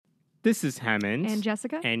This is Hammond. And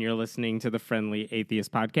Jessica. And you're listening to the Friendly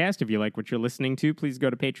Atheist Podcast. If you like what you're listening to, please go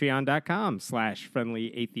to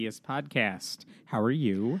patreon.com/friendlyatheistpodcast. How are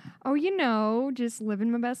you? Oh, just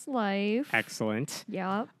living my best life. Excellent.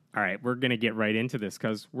 Yep. All right, we're going to get right into this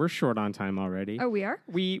because we're short on time already. Oh, we are?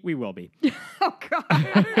 We will be. Oh,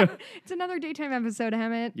 God. It's another daytime episode,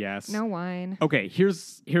 Hammett. Yes. No wine. Okay,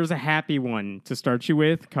 here's a happy one to start you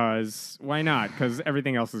with, because why not? Because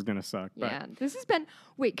everything else is going to suck. But Yeah, this has been,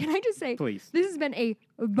 wait, can I just say, please. This has been a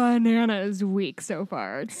bananas week so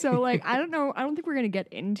far. So, I don't know, I don't think we're going to get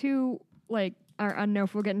into, I don't know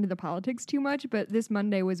if we'll get into the politics too much, but this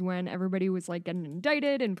Monday was when everybody was, getting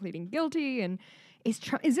indicted and pleading guilty, and is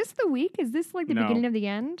this the week? Is this, the No. beginning of the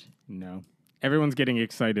end? No. Everyone's getting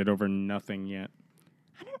excited over nothing yet.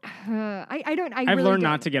 I I've really learned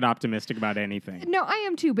don't. not to get optimistic about anything. No, I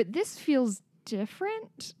am too, but this feels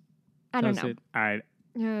different. I don't Does know. it?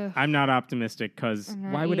 Ugh. I'm not optimistic because I'm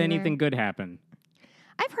not why would either. anything good happen?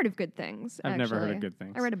 I've heard of good things. I've never heard of actually. good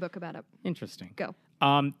things. I read a book about it. Interesting. Go.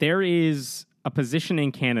 There is a position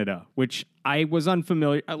in Canada, which I was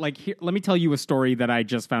unfamiliar. Let me tell you a story that I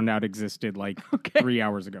just found out existed 3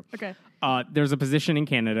 hours ago. Okay. There's a position in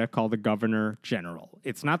Canada called the Governor General.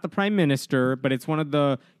 It's not the Prime Minister, but it's one of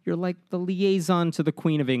you're like the liaison to the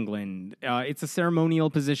Queen of England. It's a ceremonial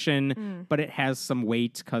position, but it has some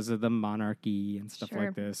weight because of the monarchy and stuff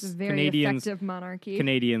like this. It's a very effective monarchy.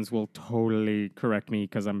 Canadians will totally correct me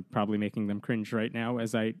because I'm probably making them cringe right now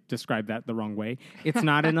as I describe that the wrong way. It's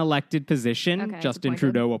not an elected position. Okay, it's Justin appointed.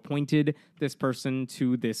 Trudeau appointed this person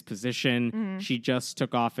to this position. She just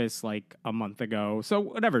took office a month ago. So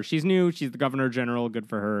whatever, she's new. She's the Governor General. Good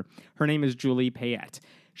for her. Her name is Julie Payette.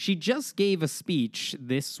 She just gave a speech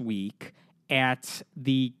this week at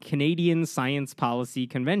the Canadian Science Policy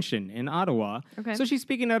Convention in Ottawa. Okay. So she's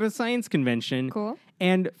speaking at a science convention. Cool.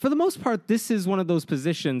 And for the most part, this is one of those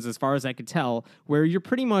positions, as far as I could tell, where you're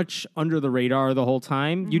pretty much under the radar the whole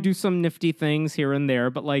time. You do some nifty things here and there,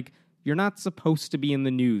 but you're not supposed to be in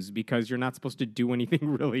the news because you're not supposed to do anything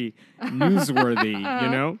really newsworthy, you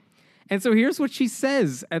know? And so here's what she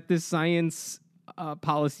says at this science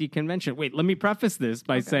policy convention. Wait, let me preface this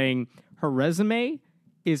by saying her resume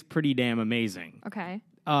is pretty damn amazing. Okay.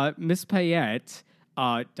 Miss Payette,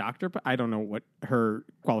 Dr. I don't know what her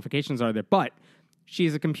qualifications are there, but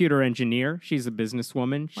she's a computer engineer. She's a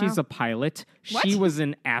businesswoman. She's a pilot. What? She was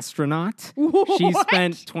an astronaut. What? She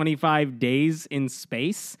spent 25 days in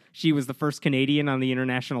space. She was the first Canadian on the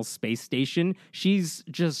International Space Station. She's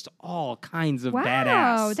just all kinds of Wow,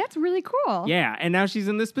 badass. that's really cool. Yeah, and now she's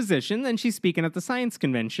in this position, and she's speaking at the science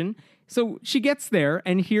convention. So she gets there,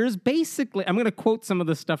 and here's basically, I'm going to quote some of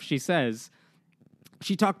the stuff she says.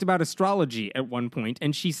 She talked about astrology at one point,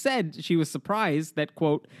 and she said she was surprised that,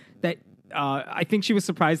 quote, I think she was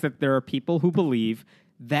surprised that there are people who believe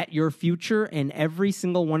that your future and every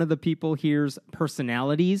single one of the people here's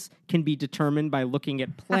personalities can be determined by looking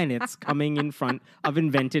at planets coming in front of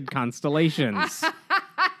invented constellations.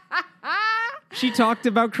 She talked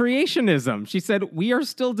about creationism. She said, we are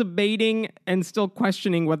still debating and still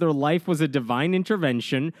questioning whether life was a divine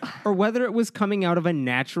intervention or whether it was coming out of a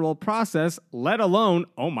natural process, let alone,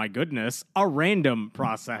 oh my goodness, a random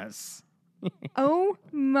process. Oh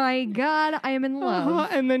my God, I am in love.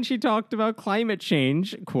 And then she talked about climate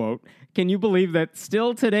change, quote, can you believe that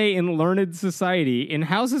still today in learned society, in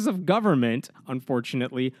houses of government,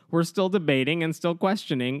 unfortunately, we're still debating and still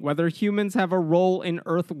questioning whether humans have a role in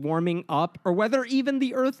Earth warming up or whether even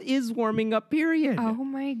the Earth is warming up, period. Oh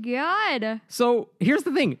my God. So here's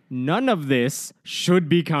the thing. None of this should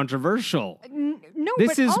be controversial. No, This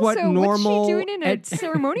but is also, what normal what's she doing in a ed-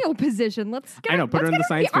 ceremonial position? Let's get I know, put her in the let's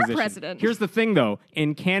get science be our position. president. Here's the thing, though.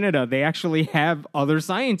 In Canada, they actually have other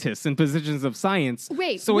scientists in positions of science.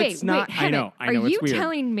 So it's not. I know. Are it's you weird.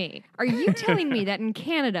 telling me? Are you telling me that in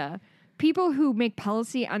Canada, people who make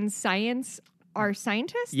policy on science are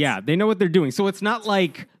scientists? Yeah, they know what they're doing. So it's not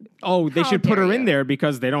like, oh, they How should put dare her in you. there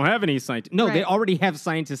because they don't have any scientists. No, they Right. already have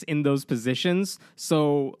scientists in those positions.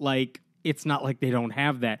 So it's not like they don't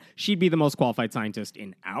have that. She'd be the most qualified scientist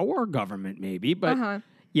in our government, maybe, but.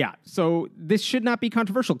 Yeah, so this should not be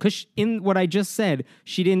controversial because in what I just said,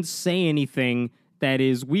 she didn't say anything that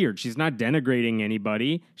is weird. She's not denigrating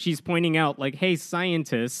anybody. She's pointing out, hey,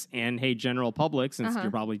 scientists and hey, general public, since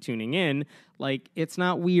you're probably tuning in, it's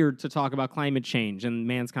not weird to talk about climate change and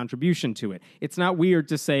man's contribution to it. It's not weird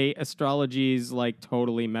to say astrology is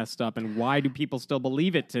totally messed up and why do people still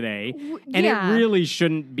believe it today? And it really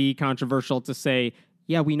shouldn't be controversial to say,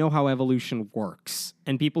 yeah, we know how evolution works.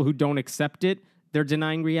 And people who don't accept it, they're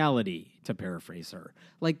denying reality. to paraphrase her.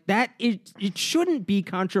 Like that, it shouldn't be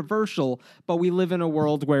controversial, but we live in a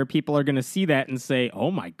world where people are going to see that and say,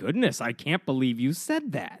 oh my goodness, I can't believe you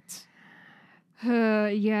said that.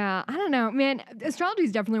 Yeah, I don't know, man. Astrology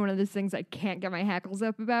is definitely one of those things I can't get my hackles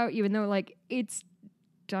up about, even though, like, it's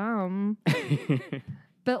dumb.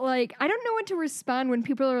 But, like, I don't know what to respond when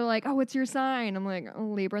people are like, oh, what's your sign? I'm like, oh,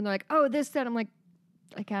 Libra. And they're like, oh, this, that. I'm like,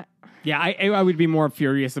 I can't. Yeah, I would be more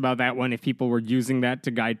furious about that one if people were using that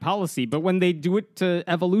to guide policy. But when they do it to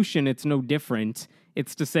evolution, it's no different.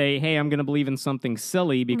 It's to say, hey, I'm going to believe in something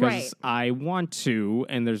silly because I want to,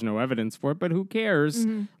 and there's no evidence for it, but who cares?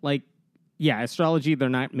 Mm-hmm. Like, yeah, astrology, they're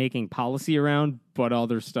not making policy around, but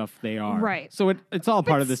other stuff they are. Right. So it's all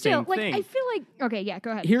part of the same thing. I feel like, okay, yeah, go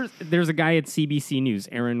ahead. There's a guy at CBC News,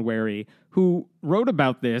 Aaron Wary, who wrote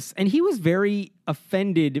about this, and he was very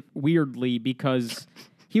offended, weirdly, because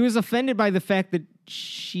he was offended by the fact that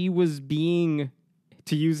she was being,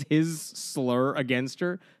 to use his slur against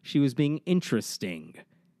her, she was being interesting.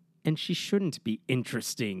 And she shouldn't be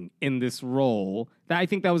interesting in this role. I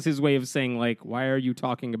think that was his way of saying, like, why are you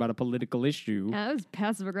talking about a political issue? Yeah, that was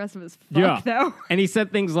passive-aggressive as fuck, though. And he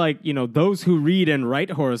said things like, those who read and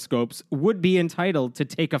write horoscopes would be entitled to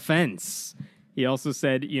take offense. He also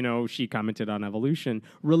said, she commented on evolution.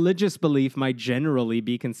 Religious belief might generally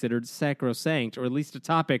be considered sacrosanct, or at least a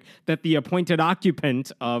topic that the appointed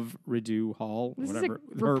occupant of Rideau Hall, this whatever,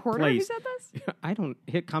 is a reporter who said this? I don't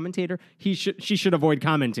hit commentator. She should avoid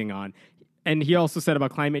commenting on. And he also said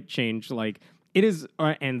about climate change, like, it is,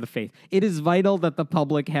 and the faith. It is vital that the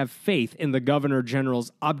public have faith in the Governor General's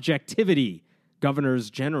objectivity. Governors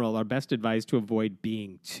general are best advised to avoid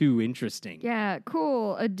being too interesting. Yeah,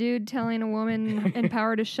 cool. A dude telling a woman in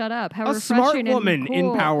power to shut up. How a refreshing smart woman and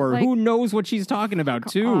cool. in power who knows what she's talking about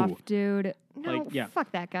too. Off, dude. No,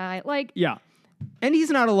 fuck that guy. Like, yeah. And he's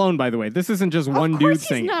not alone, by the way. This isn't just one dude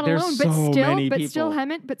saying. He's not There's alone, so many people.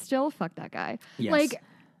 But still, fuck that guy. Yes. Like,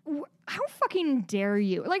 how fucking dare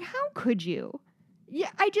you? Like, how could you? Yeah,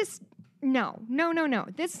 no.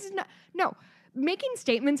 This is not, no. Making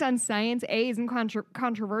statements on science, A, isn't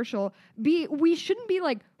controversial. B, we shouldn't be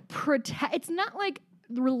like, it's not like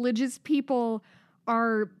religious people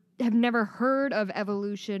have never heard of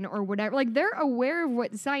evolution or whatever. Like, they're aware of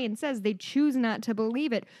what science says. They choose not to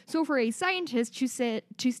believe it. So for a scientist to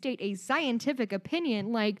state a scientific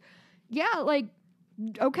opinion, like, yeah, like,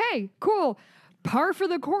 okay, cool. Par for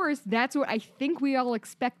the course, that's what I think we all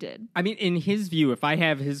expected. I mean, in his view, if I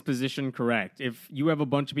have his position correct, if you have a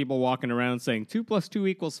bunch of people walking around saying 2 +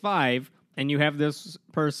 2 = 5, and you have this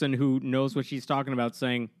person who knows what she's talking about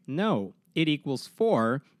saying, no, it equals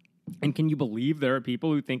 4, and can you believe there are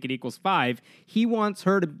people who think it equals 5? He wants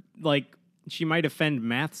her to, like, she might offend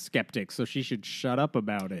math skeptics, so she should shut up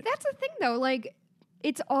about it. That's the thing, though. Like,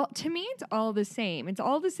 it's all the same. It's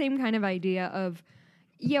all the same kind of idea of,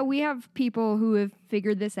 yeah, we have people who have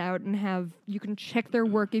figured this out and you can check their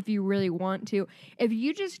work if you really want to. If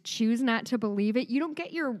you just choose not to believe it, you don't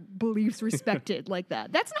get your beliefs respected like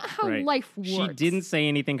that. That's not how life works. She didn't say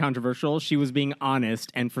anything controversial. She was being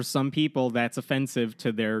honest. And for some people, that's offensive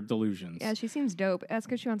to their delusions. Yeah, she seems dope.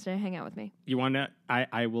 Ask her if she wants to hang out with me. You want to?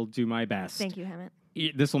 I will do my best. Thank you, Hammett.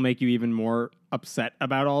 This will make you even more upset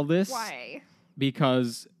about all this. Why?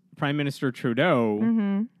 Because Prime Minister Trudeau...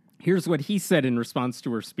 Mm-hmm. Here's what he said in response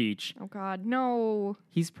to her speech. Oh, God, no.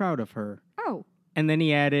 He's proud of her. Oh. And then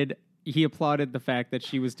he applauded the fact that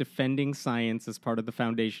she was defending science as part of the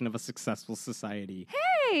foundation of a successful society.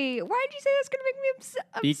 Hey, why did you say that's going to make me upset?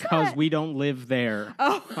 Because we don't live there.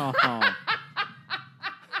 Oh.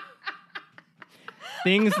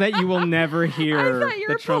 Things that you will never hear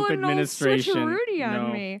the Trump administration.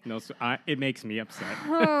 On me. No, it makes me upset.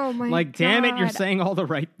 Oh my like, God. damn it, you're saying all the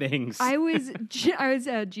right things. I was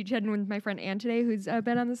G-chatting with my friend Ann today, who's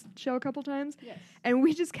been on this show a couple times. Yes. And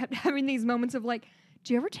we just kept having these moments of like,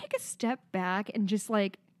 do you ever take a step back and just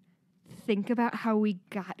like think about how we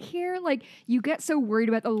got here? Like, you get so worried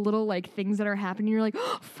about the little like things that are happening. You're like,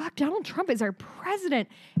 oh, fuck, Donald Trump is our president.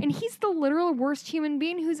 And he's the literal worst human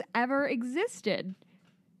being who's ever existed.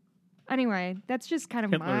 Anyway, that's just kind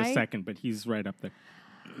of Hitler is second, but he's right up there.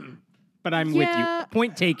 But I'm with you.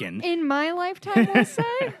 Point taken. In my lifetime, we'll say.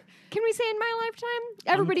 Can we say in my lifetime?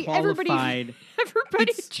 Everybody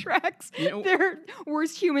tracks their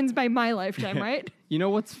worst humans by my lifetime, right? You know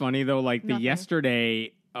what's funny, though? Like,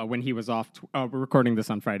 yesterday, when he was off... we're recording this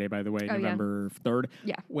on Friday, by the way, November 3rd.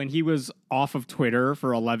 Yeah. When he was off of Twitter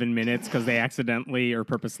for 11 minutes because they accidentally or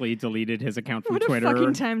purposely deleted his account from Twitter. What a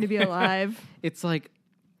fucking time to be alive. It's like...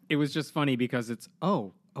 It was just funny because it's,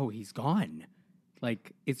 oh, he's gone.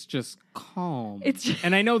 Like, it's just calm. It's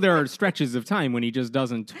and I know there are stretches of time when he just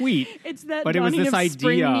doesn't tweet. It's that but it was dawning this of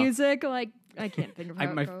spring idea. music. Like, I can't think of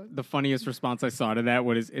how it goes. The funniest response I saw to that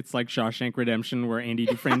was it's like Shawshank Redemption, where Andy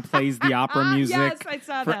Dufresne plays the opera music Yes, I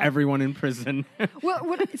saw for that. everyone in prison.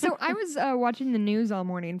 Well, so I was watching the news all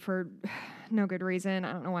morning for no good reason.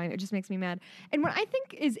 I don't know why. It just makes me mad. And what I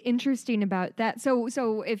think is interesting about that, so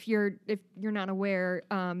if you're not aware,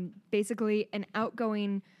 basically an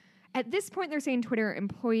outgoing. At this point, they're saying Twitter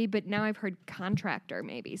employee, but now I've heard contractor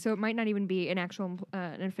maybe. So it might not even be an actual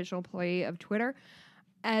an official employee of Twitter.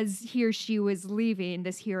 As he or she was leaving,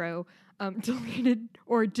 this hero deleted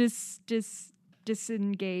or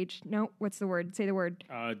disengaged. No, what's the word? Say the word.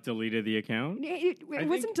 Deleted the account? It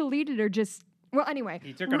wasn't deleted or just... Well, anyway.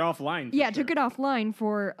 He took it offline. Yeah, took it offline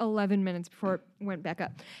for 11 minutes before it went back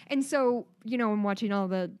up. And so, I'm watching all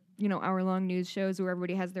the, hour-long news shows where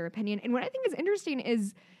everybody has their opinion. And what I think is interesting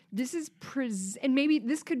is this is... and maybe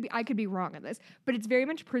this could be... I could be wrong on this, but it's very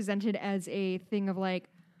much presented as a thing of like,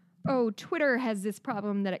 oh, Twitter has this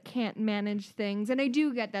problem that it can't manage things. And I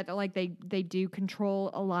do get that like, they do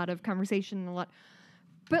control a lot of conversation and a lot...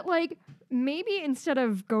 But, like, maybe instead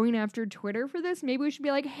of going after Twitter for this, maybe we should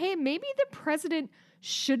be like, hey, maybe the president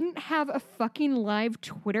shouldn't have a fucking live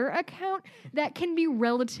Twitter account that can be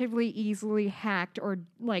relatively easily hacked or,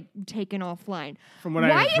 like, taken offline. From what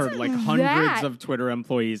I've heard, like, hundreds of Twitter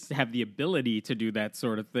employees have the ability to do that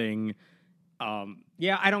sort of thing.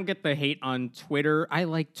 Yeah, I don't get the hate on Twitter. I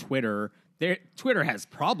like Twitter. Twitter has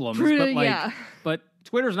problems, but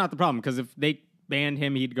Twitter's not the problem, because if they banned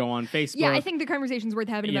him, he'd go on Facebook. Yeah, I think the conversation's worth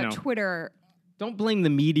having about Twitter. Don't blame the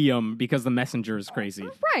medium because the messenger is crazy.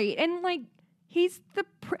 Right, and like he's the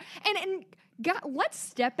and God, let's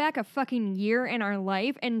step back a fucking year in our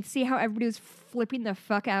life and see how everybody was flipping the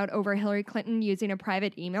fuck out over Hillary Clinton using a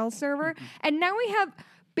private email server, and now we have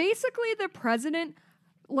basically the president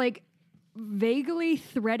like vaguely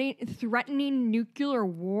threatening nuclear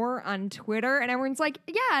war on Twitter, and everyone's like,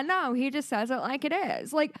 yeah, no, he just says it like it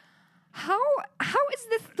is. Like, how is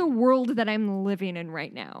this the world that I'm living in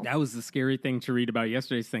right now? That was the scary thing to read about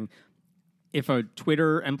yesterday's thing. If a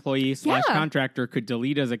Twitter employee / contractor could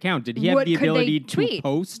delete his account, did he have the ability to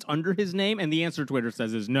post under his name? And the answer Twitter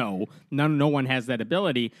says is no. No one has that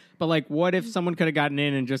ability. But like, what if someone could have gotten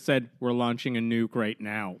in and just said, we're launching a nuke right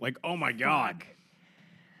now? Like, oh my God.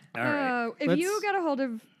 All right. If you got a hold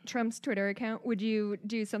of Trump's Twitter account, would you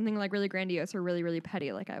do something like really grandiose or really, really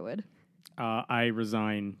petty like I would? I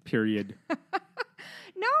resign, period.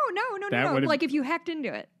 No. Like if you hacked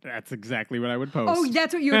into it. That's exactly what I would post. Oh,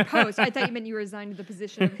 that's what you would post. I thought you meant you resigned to the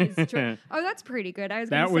position of his... Oh, that's pretty good. I was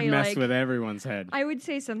going to say, that would mess with everyone's head. I would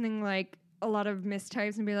say something like a lot of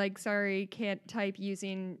mistypes and be like, sorry, can't type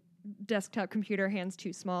using desktop computer, hands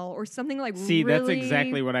too small, or something like See, really that's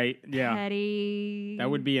exactly what petty. That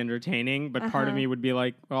would be entertaining, but part of me would be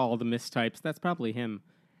like, oh, all the mistypes, that's probably him.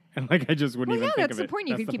 And like, I just wouldn't even think of it. That's the point.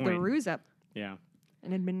 You could keep the ruse up. Yeah.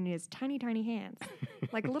 And it'd been in his tiny, tiny hands.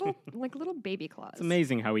 like little baby claws. It's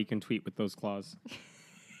amazing how he can tweet with those claws.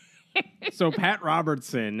 So Pat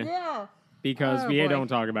Robertson. Yeah. Because we don't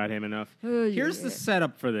talk about him enough. Here's the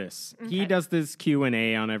setup for this. Okay. He does this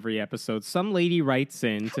Q&A on every episode. Some lady writes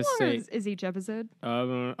in to say... How long is each episode?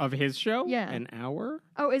 Of his show? Yeah. An hour?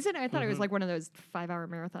 Oh, is it? I thought it was like one of those 5-hour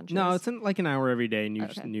marathon shows. No, it's like an hour every day.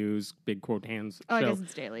 News, big quote hands. Oh, I guess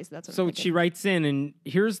it's daily, so that's what So she writes in, and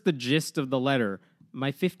here's the gist of the letter.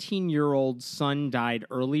 My 15-year-old son died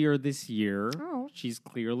earlier this year. Oh. She's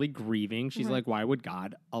clearly grieving. She's like, why would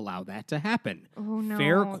God allow that to happen? Oh, no.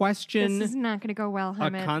 Fair question. This is not going to go well,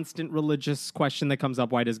 Hammett. A constant religious question that comes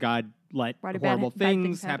up. Why does God let horrible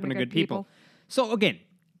things happen to good people? So, again,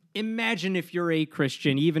 imagine if you're a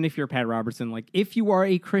Christian, even if you're Pat Robertson, like, if you are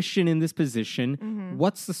a Christian in this position,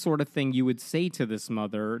 what's the sort of thing you would say to this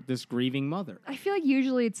mother, this grieving mother? I feel like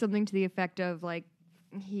usually it's something to the effect of, like,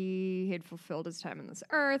 he had fulfilled his time on this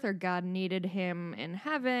earth, or God needed him in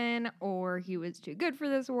heaven, or he was too good for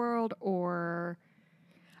this world, or...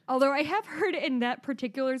 Although I have heard in that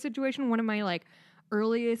particular situation, one of my, like,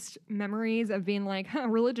 earliest memories of being like,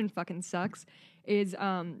 religion fucking sucks, is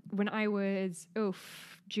when I was,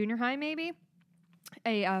 junior high maybe,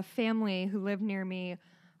 a family who lived near me,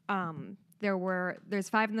 there's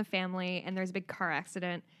 5 in the family, and there's a big car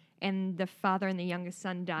accident, and the father and the youngest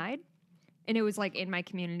son died. And it was like in my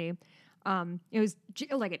community. It was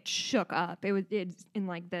like it shook up. It's in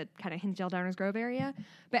like the kind of Hinsdale Downers Grove area.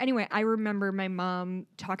 But anyway, I remember my mom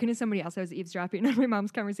talking to somebody else. I was eavesdropping on my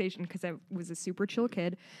mom's conversation because I was a super chill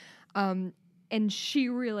kid. And she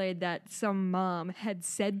relayed that some mom had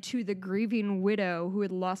said to the grieving widow who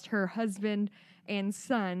had lost her husband and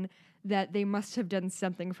son that they must have done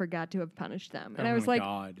something for God to have punished them. And Oh I was my like,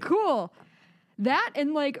 God. cool. That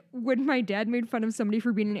and like when my dad made fun of somebody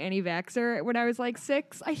for being an anti-vaxxer when I was like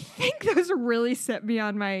 6, I think those really set me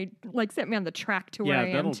on the track to where I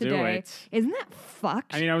am that'll do today. it. Isn't that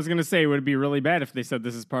fucked? I mean, I was going to say it would be really bad if they said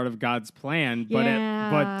this is part of God's plan, but Yeah.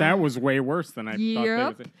 but that was way worse than I thought they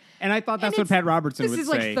Yep. would say. And I thought that's And what Pat Robertson this would is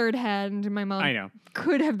say. like third hand. My mom I know.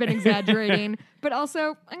 could have been exaggerating, but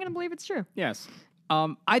also I'm going to believe it's true. Yes.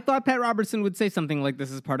 I thought Pat Robertson would say something like,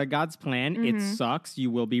 this is part of God's plan. It sucks. You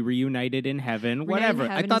will be reunited in heaven. Whatever.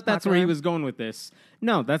 in I heaven thought is that's where he popular. was going with this.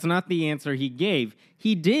 No, that's not the answer he gave.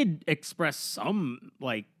 He did express some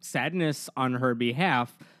like sadness on her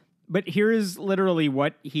behalf, but here is literally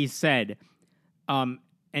what he said. And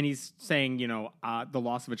he's saying, the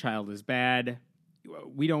loss of a child is bad.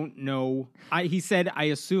 We don't know. He said, I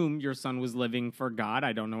assume your son was living for God.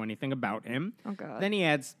 I don't know anything about him. Oh, God. Then he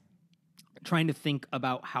adds, trying to think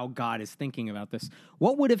about how God is thinking about this.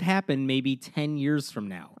 What would have happened maybe 10 years from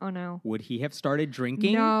now? Oh, no. Would he have started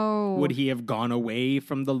drinking? No. Would he have gone away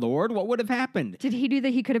from the Lord? What would have happened? Did he do the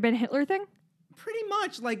he could have been Hitler thing? Pretty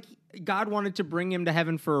much like God wanted to bring him to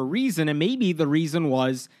heaven for a reason, and maybe the reason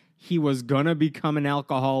was he was going to become an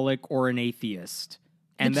alcoholic or an atheist.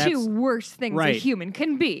 And The two worst things a right. human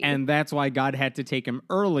can be. And that's why God had to take him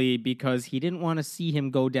early, because he didn't want to see him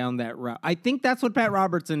go down that route. I think that's what Pat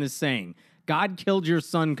Robertson is saying. God killed your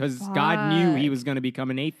son because God knew he was going to become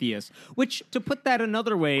an atheist. Which, to put that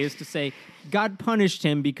another way, is to say God punished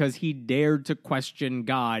him because he dared to question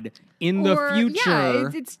God in the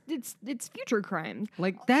future. Yeah, it's future crime.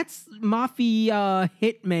 Like, that's mafia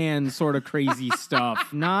hitman sort of crazy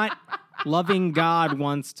stuff. Not loving God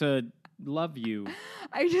wants to love you.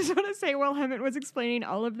 I just want to say, while Hemant was explaining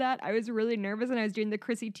all of that, I was really nervous and I was doing the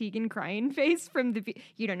Chrissy Teigen crying face from the.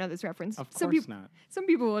 You don't know this reference. Of course not. Some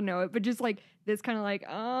people will know it, but just like this kind of like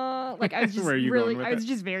I was just Where are you really, going with I was it?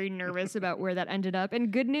 just very nervous about where that ended up.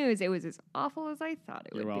 And good news, it was as awful as I thought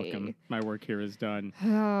it You're would welcome. be. My work here is done.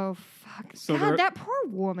 Oh fuck! So God, that poor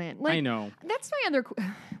woman. Like, I know. That's my other.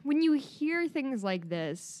 When you hear things like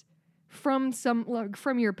this from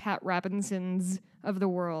from your Pat Robinsons of the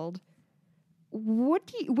world. What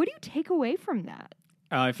do you take away from that?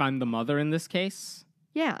 If I'm the mother in this case,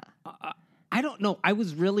 Yeah. I don't know. I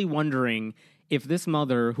was really wondering if this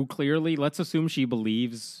mother, who clearly, let's assume she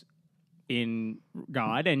believes in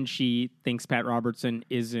God and she thinks Pat Robertson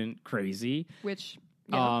isn't crazy. Which,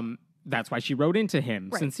 yeah. That's why she wrote into him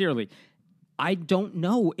sincerely. I don't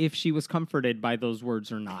know if she was comforted by those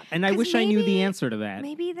words or not. And I wish I knew the answer to that.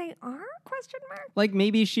 Maybe they are? Question mark? Like,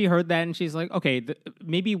 maybe she heard that and she's like, okay,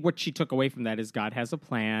 maybe what she took away from that is God has a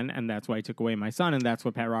plan, and that's why he took away my son, and that's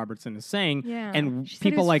what Pat Robertson is saying. Yeah. And She said he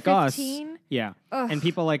people was like 15? us, yeah, Ugh. and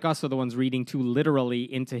people like us are the ones reading too literally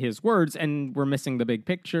into his words, and we're missing the big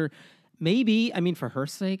picture. Maybe, I mean, for her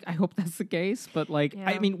sake, I hope that's the case. But, like, Yeah.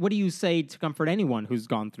 I mean, what do you say to comfort anyone who's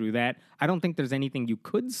gone through that? I don't think there's anything you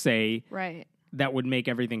could say Right. that would make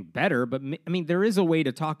everything better. But I mean, there is a way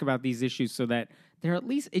to talk about these issues so that they're at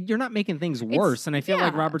least, you're not making things worse. And I feel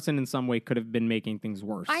like yeah. Robertson in some way could have been making things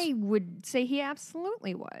worse. I would say he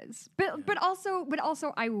absolutely was. But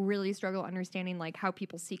also I really struggle understanding like how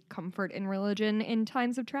people seek comfort in religion in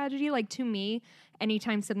times of tragedy. Like, to me,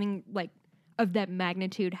 anytime something like of that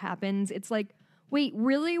magnitude happens, it's like, wait,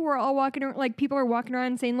 really? We're all walking around, like, people are walking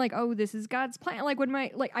around saying, like, oh, this is God's plan. Like, when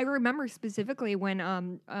I remember specifically when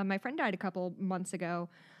my friend died a couple months ago,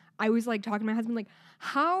 I was, like, talking to my husband, like,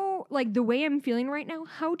 how, like, the way I'm feeling right now,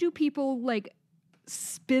 how do people, like,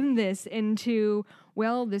 spin this into,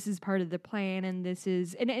 well, this is part of the plan, and this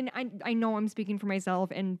is, and I know I'm speaking for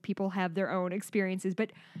myself, and people have their own experiences,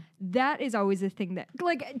 but that is always a thing that,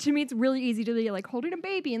 like, to me, it's really easy to be, like, holding a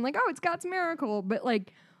baby, and, like, oh, it's God's miracle, but,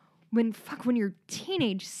 like, when your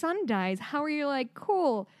teenage son dies, how are you like,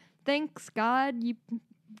 cool, thanks God, you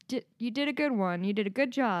did a good one, you did a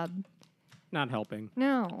good job. Not helping.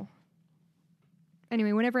 No.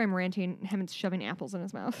 Anyway, whenever I'm ranting, Hemant's shoving apples in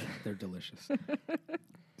his mouth. They're delicious.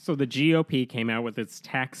 So the GOP came out with its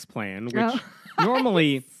tax plan, which Oh.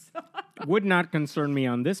 normally would not concern me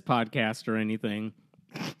on this podcast or anything.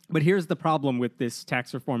 But here's the problem with this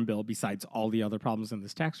tax reform bill, besides all the other problems in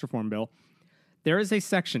this tax reform bill. There is a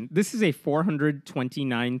section, this is a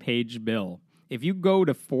 429-page bill. If you go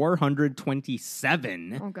to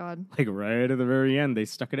 427, Oh, God. like right at the very end, they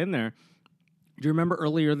stuck it in there. Do you remember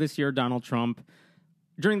earlier this year, Donald Trump,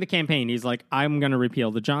 during the campaign, he's like, I'm going to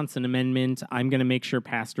repeal the Johnson Amendment. I'm going to make sure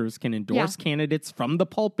pastors can endorse candidates from the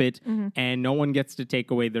pulpit, and no one gets to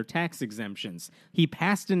take away their tax exemptions. He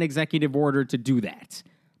passed an executive order to do that.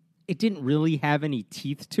 It didn't really have any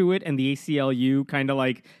teeth to it, and the ACLU kind of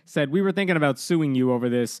like said, we were thinking about suing you over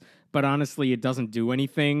this, but honestly, it doesn't do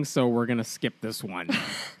anything, so we're going to skip this one.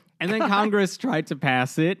 And then Congress tried to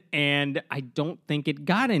pass it, and I don't think it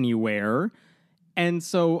got anywhere. And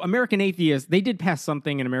so American Atheists, they did pass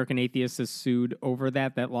something, and American Atheists has sued over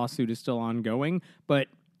that. That lawsuit is still ongoing. But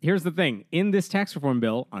here's the thing. In this tax reform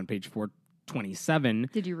bill on page 427...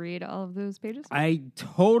 Did you read all of those pages? I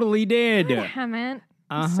totally did. Damn it.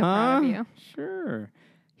 I'm so proud of you. Sure.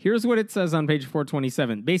 Here's what it says on page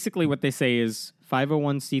 427. Basically, what they say is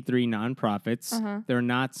 501c3 nonprofits, they're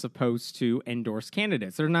not supposed to endorse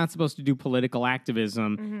candidates. They're not supposed to do political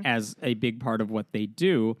activism as a big part of what they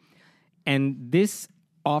do. And this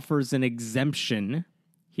offers an exemption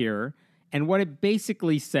here. And what it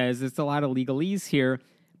basically says, it's a lot of legalese here,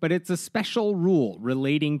 but it's a special rule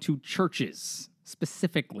relating to churches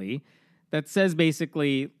specifically that says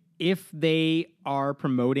basically if they are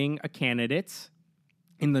promoting a candidate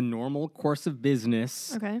in the normal course of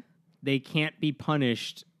business, they can't be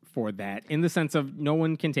punished for that in the sense of no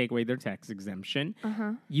one can take away their tax exemption.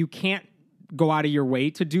 You can't go out of your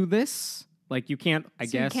way to do this. Like you can't, I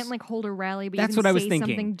guess. You can't like hold a rally, but that's you can what I was say thinking.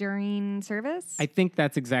 Something during service? I think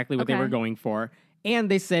that's exactly what they were going for.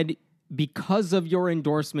 And they said because of your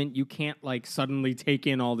endorsement, you can't like suddenly take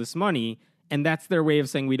in all this money. And that's their way of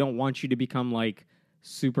saying we don't want you to become like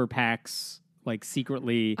super PACs like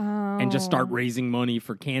secretly and just start raising money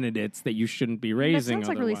for candidates that you shouldn't be raising. That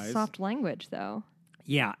sounds like really soft language, though.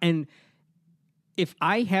 Yeah, and if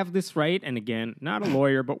I have this right, and again, not a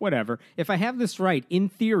lawyer, but whatever, if I have this right, in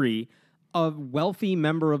theory, a wealthy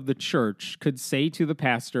member of the church could say to the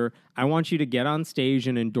pastor, I want you to get on stage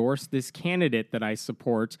and endorse this candidate that I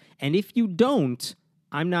support, and if you don't,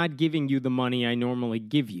 I'm not giving you the money I normally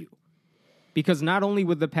give you. Because not only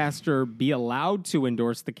would the pastor be allowed to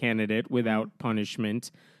endorse the candidate without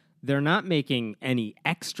punishment, they're not making any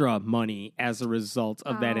extra money as a result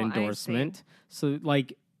of that endorsement. So,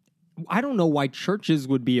 like, I don't know why churches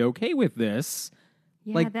would be okay with this.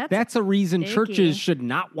 Yeah, like, that's a reason churches should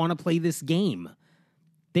not want to play this game.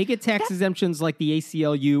 They get tax exemptions like the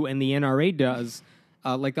ACLU and the NRA does,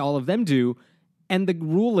 like all of them do. And the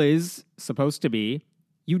rule is supposed to be,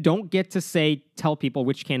 you don't get to tell people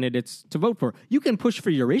which candidates to vote for. You can push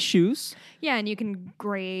for your issues. Yeah, and you can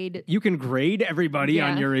grade. You can grade everybody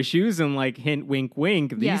on your issues and like hint, wink,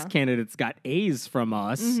 wink. These candidates got A's from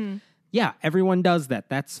us. Yeah, everyone does that.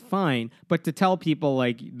 That's fine. But to tell people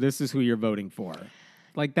like this is who you're voting for,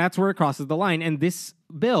 like that's where it crosses the line. And this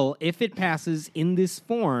bill, if it passes in this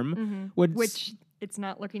form, which it's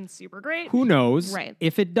not looking super great. Who knows? Right.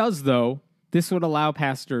 If it does, though, this would allow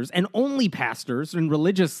pastors and only pastors and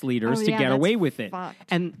religious leaders to get away with it. Fucked.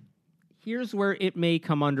 And here's where it may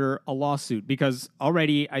come under a lawsuit because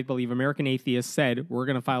already I believe American Atheists said we're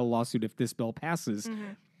going to file a lawsuit if this bill passes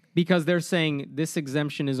because they're saying this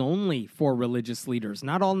exemption is only for religious leaders,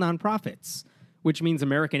 not all nonprofits, which means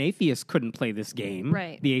American Atheists couldn't play this game.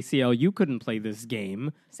 Right. The ACLU couldn't play this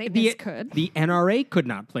game. Satanists could. The NRA could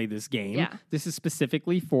not play this game. Yeah. This is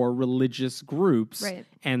specifically for religious groups,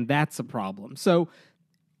 and that's a problem. So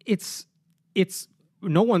it's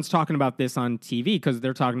no one's talking about this on TV because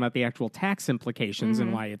they're talking about the actual tax implications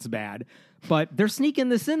and why it's bad. But they're sneaking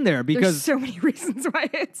this in there because there's so many reasons why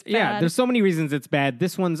it's bad. Yeah, there's so many reasons it's bad.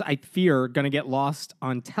 This one's, I fear, going to get lost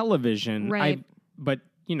on television. Right. But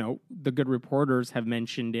you know, the good reporters have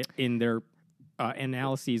mentioned it in their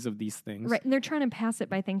analyses of these things. Right, and they're trying to pass it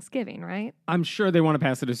by Thanksgiving, right? I'm sure they want to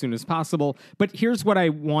pass it as soon as possible. But here's what I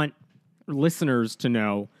want listeners to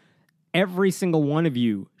know. Every single one of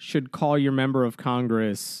you should call your member of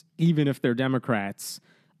Congress, even if they're Democrats.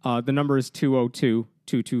 The number is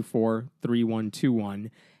 202-224-3121.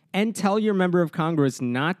 And tell your member of Congress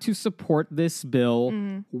not to support this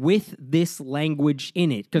bill with this language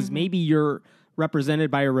in it. Because maybe you're represented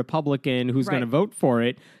by a Republican who's going to vote for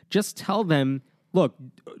it. Just tell them, look,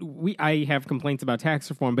 I have complaints about tax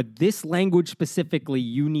reform, but this language specifically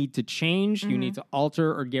you need to change, you need to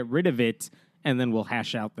alter or get rid of it, and then we'll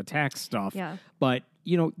hash out the tax stuff. Yeah. But,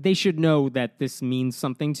 you know, they should know that this means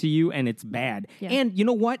something to you and it's bad. Yeah. And you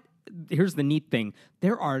know what? Here's the neat thing.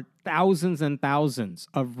 There are thousands and thousands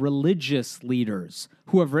of religious leaders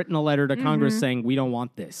who have written a letter to Congress saying, we don't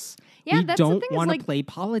want this. Yeah, we don't want to play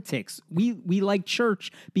politics. We like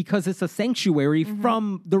church because it's a sanctuary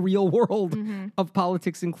from the real world of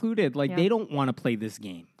politics included. Like, they don't want to play this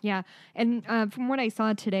game. Yeah. And from what I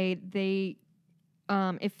saw today, they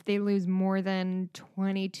if they lose more than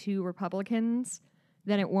 22 Republicans,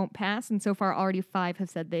 then it won't pass. And so far, already 5 have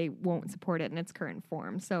said they won't support it in its current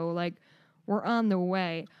form. So, like, we're on the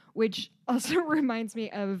way, which also reminds me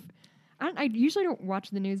of... I usually don't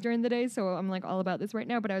watch the news during the day, so I'm, like, all about this right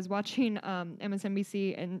now. But I was watching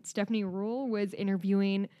MSNBC, and Stephanie Ruhle was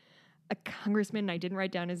interviewing a congressman. I didn't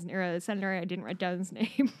write down or a senator. I didn't write down his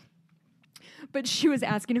name. But she was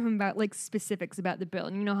asking him about like specifics about the bill.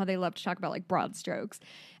 And you know how they love to talk about like broad strokes.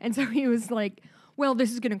 And so he was like, well,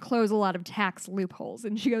 this is going to close a lot of tax loopholes.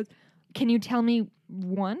 And she goes, can you tell me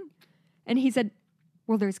one? And he said,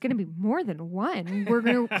 well, there's going to be more than one. We're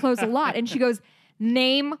going to close a lot. And she goes,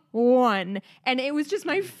 name one. And it was just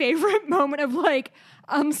my favorite moment of like,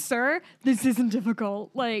 sir, this isn't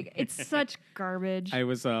difficult. Like, it's such garbage. I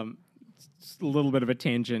was a little bit of a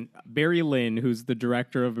tangent. Barry Lynn, who's the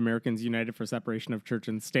director of Americans United for Separation of Church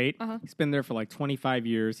and State, he's been there for like 25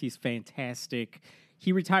 years. He's fantastic.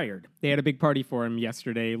 He retired. They had a big party for him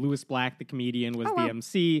yesterday. Louis Black, the comedian, was the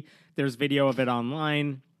MC. There's video of it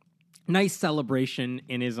online. Nice celebration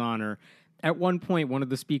in his honor. At one point, one of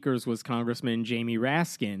the speakers was Congressman Jamie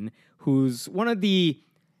Raskin, who's one of the,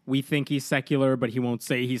 we think he's secular, but he won't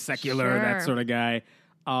say he's secular, that sort of guy.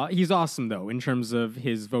 He's awesome, though, in terms of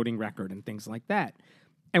his voting record and things like that.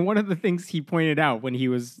 And one of the things he pointed out when he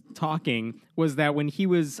was talking was that when he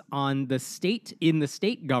was in the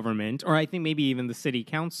state government, or I think maybe even the city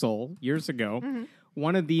council years ago,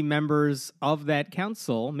 one of the members of that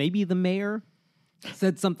council, maybe the mayor,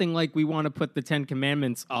 said something like, we want to put the 10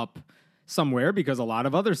 Commandments up somewhere because a lot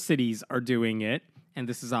of other cities are doing it. And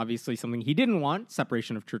this is obviously something he didn't want,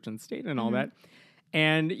 separation of church and state and all that.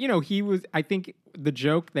 And, you know, I think the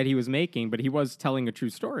joke that he was making, but he was telling a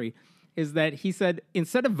true story, is that he said,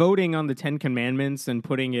 instead of voting on the 10 Commandments and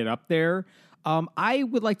putting it up there, I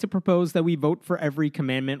would like to propose that we vote for every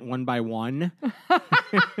commandment one by one.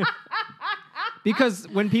 Because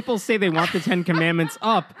when people say they want the 10 Commandments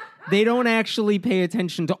up, they don't actually pay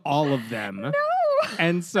attention to all of them. No!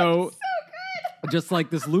 And so just like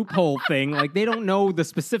this loophole thing, like they don't know the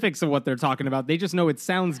specifics of what they're talking about. They just know it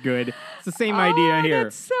sounds good. It's the same idea here.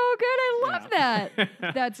 That's so good. I love that.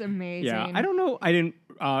 That's amazing. Yeah, I don't know. I don't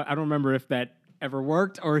remember if that ever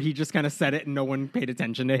worked or he just kind of said it and no one paid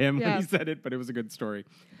attention to him when he said it, but it was a good story.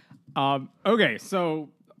 Okay, so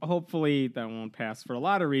hopefully that won't pass for a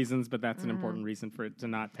lot of reasons, but that's an important reason for it to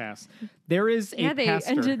not pass. There is a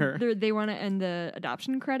pastor. They want to end the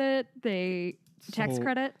adoption credit. Tax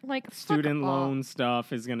credit, like student loan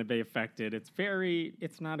stuff is going to be affected.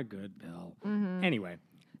 It's not a good bill. Anyway,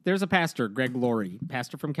 there's a pastor, Greg Laurie,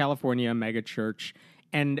 pastor from California, mega church,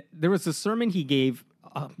 and there was a sermon he gave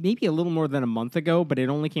maybe a little more than a month ago, but it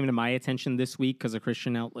only came to my attention this week because a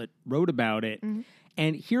Christian outlet wrote about it.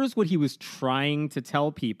 And here's what he was trying to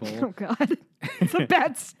tell people. Oh, God. It's a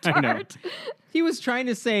bad start. I know. He was trying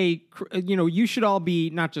to say, you know, you should all be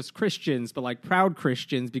not just Christians, but like proud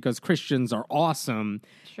Christians because Christians are awesome.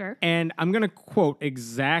 Sure. And I'm going to quote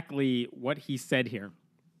exactly what he said here.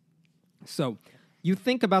 So, you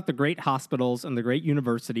think about the great hospitals and the great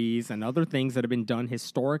universities and other things that have been done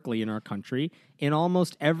historically in our country. In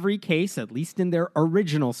almost every case, at least in their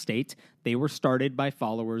original state, they were started by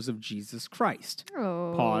followers of Jesus Christ.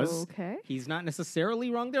 Oh, Pause. Okay. He's not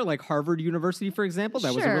necessarily wrong there. Like Harvard University, for example,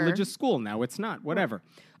 that was a religious school. Now it's not. Whatever.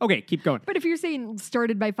 Okay, keep going. But if you're saying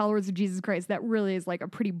started by followers of Jesus Christ, that really is like a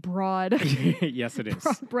pretty broad yes, it is.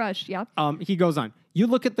 brush, yeah. He goes on. You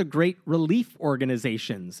look at the great relief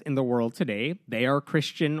organizations in the world today. They are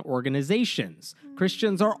Christian organizations.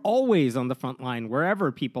 Christians are always on the front line wherever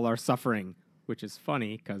people are suffering, which is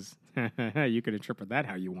funny because you could interpret that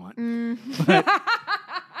how you want. But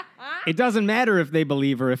it doesn't matter if they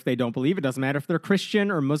believe or if they don't believe. It doesn't matter if they're Christian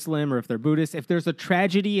or Muslim or if they're Buddhist. If there's a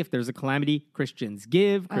tragedy, if there's a calamity, Christians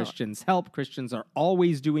give, Christians help. Christians are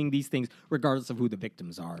always doing these things regardless of who the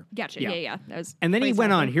victims are. Gotcha. Yeah. And then he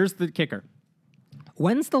went on. Here's the kicker.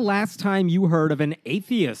 When's the last time you heard of an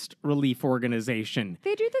atheist relief organization?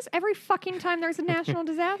 They do this every fucking time there's a national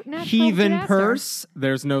disaster. Heathen purse?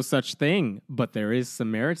 There's no such thing. But there is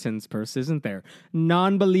Samaritan's purse, isn't there?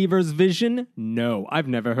 Non-believers vision? No, I've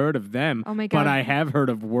never heard of them. Oh my God. But I have heard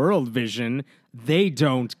of World Vision. They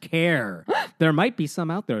don't care. There might be some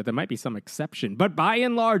out there. There might be some exception. But by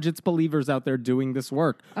and large, it's believers out there doing this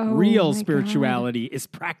work. Real spirituality is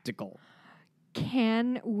practical.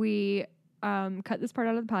 Can we cut this part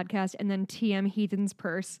out of the podcast and then TM Heathen's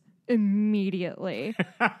purse immediately?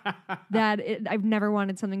 I've never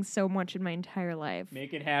wanted something so much in my entire life.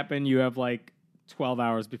 Make it happen. You have like 12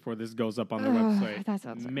 hours before this goes up on the website. That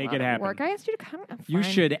sounds like Make it happen. Work. I asked you to come. You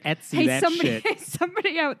should Etsy shit. Hey,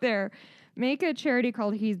 somebody out there, make a charity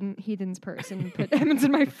called Heathen's Purse and put Emmons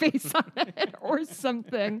in my face on it or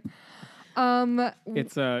something.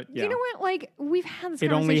 It's You know what? Like, we've had this.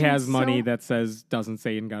 It only has money that says doesn't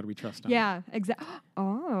say "In God We Trust." Yeah, exactly.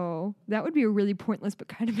 Oh, that would be a really pointless but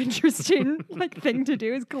kind of interesting thing to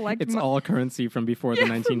do is collect. It's all currency from before the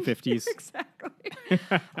 1950s. Exactly.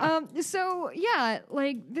 So yeah,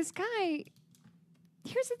 like this guy.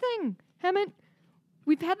 Here's the thing, Hammett.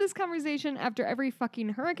 We've had this conversation after every fucking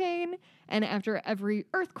hurricane, and after every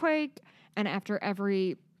earthquake, and after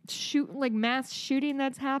every mass shooting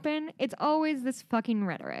that's happened. It's always this fucking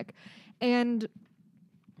rhetoric, and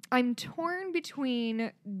I'm torn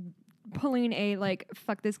between pulling a like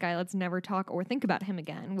fuck this guy, let's never talk or think about him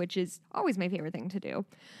again, which is always my favorite thing to do,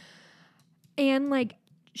 and like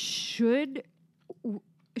should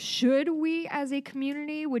we as a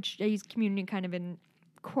community, which I use community kind of in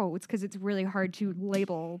quotes because it's really hard to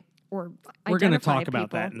label or we're going to talk people.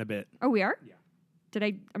 about that in a bit. Oh, we are? Yeah.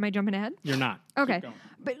 Am I jumping ahead? You're not. Okay.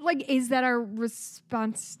 But like, is that our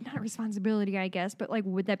not responsibility, I guess, but like,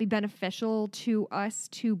 would that be beneficial to us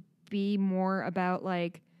to be more about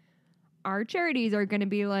like, our charities are going to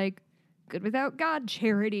be like good without God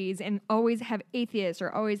charities and always have atheists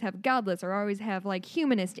or always have godless or always have like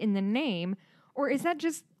humanist in the name? Or is that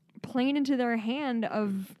just playing into their hand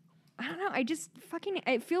of, I don't know,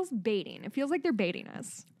 it feels baiting. It feels like they're baiting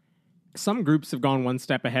us. Some groups have gone one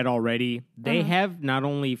step ahead already. They have not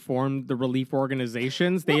only formed the relief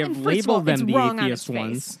organizations, they have labeled them the atheist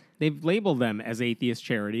ones. They've labeled them as atheist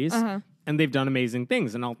charities, and they've done amazing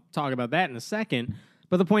things. And I'll talk about that in a second.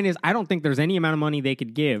 But the point is, I don't think there's any amount of money they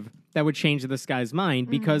could give that would change this guy's mind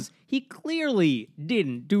because he clearly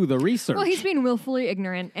didn't do the research. Well, he's being willfully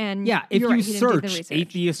ignorant. And yeah, if you search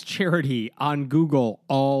atheist charity on Google,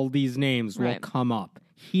 all these names will come up.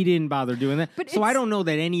 He didn't bother doing that. So I don't know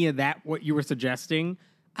that any of that, what you were suggesting,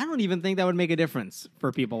 I don't even think that would make a difference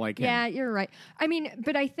for people like him. Yeah, you're right. I mean,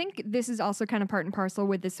 but I think this is also kind of part and parcel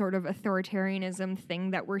with this sort of authoritarianism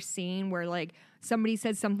thing that we're seeing where like somebody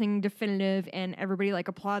says something definitive and everybody like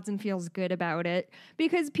applauds and feels good about it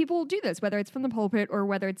because people do this, whether it's from the pulpit or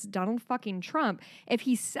whether it's Donald fucking Trump. If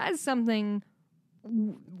he says something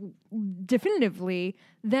definitively,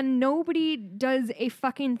 then nobody does a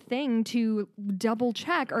fucking thing to double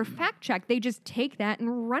check or fact check. They just take that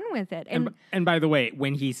and run with it. And by the way,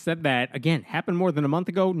 when he said that, again, happened more than a month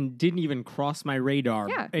ago and didn't even cross my radar.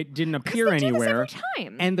 Yeah. It didn't appear anywhere. Do this every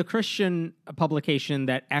time. And the Christian publication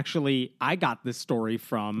that actually I got this story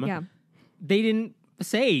from, they didn't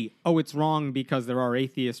say, oh, it's wrong because there are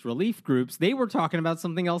atheist relief groups. They were talking about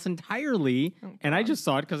something else entirely, and I just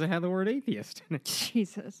saw it because it had the word atheist in it.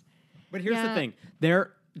 Jesus. But here's the thing.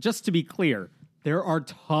 Just to be clear, there are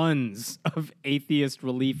tons of atheist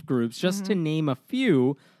relief groups. Just to name a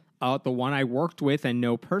few, the one I worked with and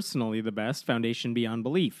know personally the best,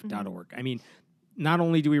 FoundationBeyondBelief.org. I mean, not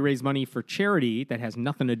only do we raise money for charity that has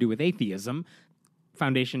nothing to do with atheism,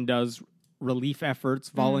 Foundation does relief efforts,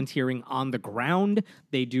 volunteering on the ground.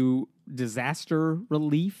 They do disaster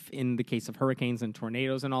relief in the case of hurricanes and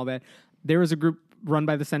tornadoes and all that. There is a group run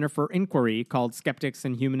by the Center for Inquiry called Skeptics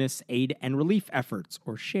and Humanists Aid and Relief Efforts,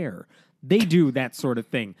 or SHARE. They do that sort of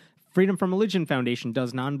thing. Freedom from Religion Foundation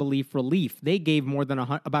does non-belief relief. They gave more than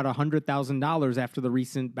about $100,000 after the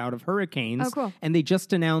recent bout of hurricanes. Oh, cool. And they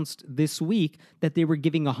just announced this week that they were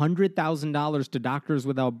giving $100,000 to Doctors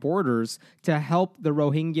Without Borders to help the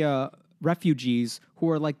Rohingya refugees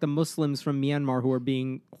who are like the Muslims from Myanmar who are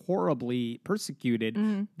being horribly persecuted.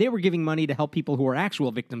 They were giving money to help people who are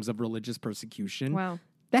actual victims of religious persecution. Wow.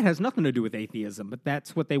 That has nothing to do with atheism, but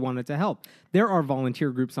that's what they wanted to help. There are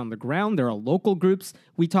volunteer groups on the ground. There are local groups.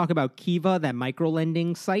 We talk about Kiva, that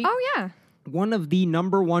micro-lending site. Oh, yeah. One of the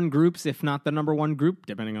number one groups, if not the number one group,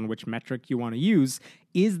 depending on which metric you want to use,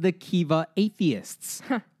 is the Kiva Atheists.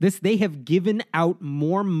 They have given out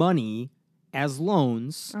more money as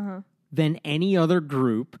loans than any other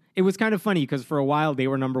group. It was kind of funny because for a while they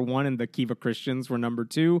were number one and the Kiva Christians were number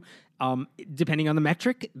two. Depending on the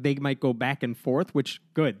metric, they might go back and forth, which,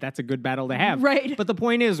 good. That's a good battle to have. Right. But the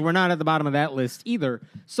point is, we're not at the bottom of that list either.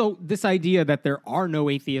 So this idea that there are no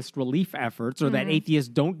atheist relief efforts or that atheists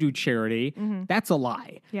don't do charity, that's a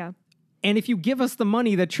lie. Yeah. And if you give us the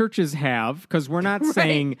money that churches have, because we're not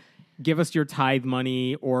saying give us your tithe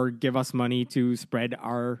money or give us money to spread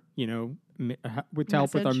our, to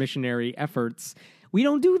help with our missionary efforts. We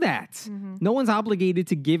don't do that. No one's obligated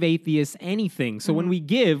to give atheists anything. So when we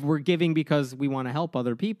give, we're giving because we want to help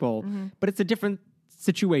other people. But it's a different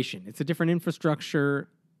situation. It's a different infrastructure.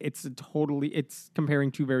 It's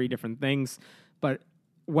comparing two very different things. But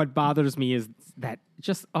what bothers me is that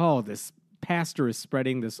this pastor is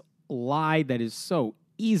spreading this lie that is so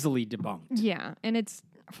easily debunked. Yeah, and it's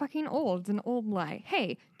fucking old. It's an old lie.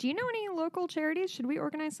 Hey, do you know any local charities? Should we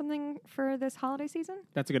organize something for this holiday season?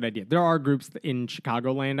 That's a good idea. There are groups in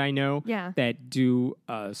Chicagoland, I know, that do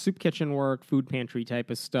soup kitchen work, food pantry type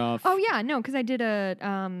of stuff. Oh, yeah. No, because I did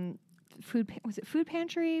a food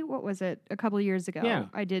pantry? What was it? A couple of years ago. Yeah.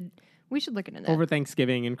 I did We should look into that. over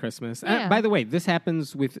Thanksgiving and Christmas. Yeah. By the way, this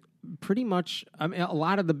happens with pretty much a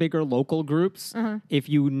lot of the bigger local groups. If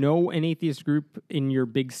you know an atheist group in your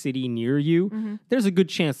big city near you, there's a good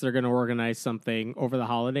chance they're going to organize something over the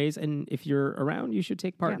holidays. And if you're around, you should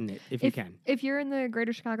take part in it if you can. If you're in the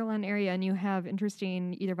greater Chicagoland area and you have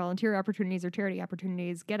interesting either volunteer opportunities or charity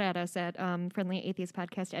opportunities, get at us at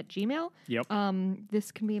friendlyatheistpodcast@gmail. Yep.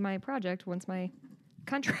 This can be my project once my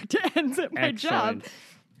contract ends at my job. Excellent.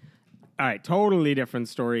 All right, totally different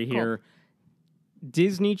story here.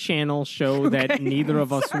 Disney Channel show that neither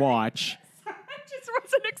of us watch. I just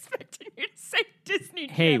wasn't expecting you to say Disney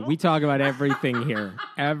Channel. Hey, we talk about everything here.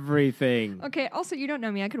 Everything. Okay, also, you don't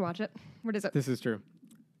know me. I could watch it. What is it? This is true.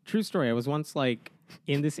 True story. I was once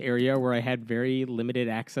in this area where I had very limited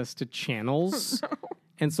access to channels.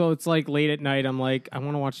 And so it's late at night. I'm I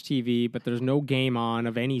want to watch TV, but there's no game on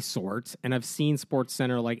of any sort. And I've seen Sports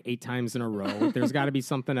Center 8 times in a row. There's got to be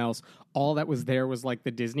something else. All that was there was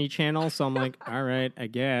the Disney Channel. So I'm all right, I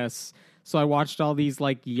guess. So I watched all these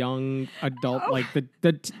young adult,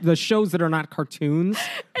 the shows that are not cartoons.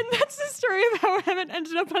 And that's the story of how I haven't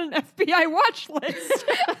ended up on an FBI watch list.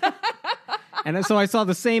 And so I saw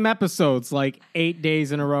the same episodes 8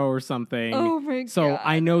 days in a row or something. Oh my God. So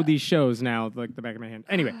I know these shows now like the back of my hand.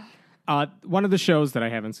 Anyway, one of the shows that I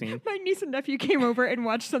haven't seen. My niece and nephew came over and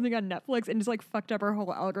watched something on Netflix and just fucked up our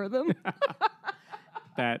whole algorithm.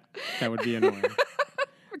 That would be annoying.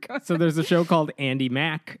 So there's a show called Andy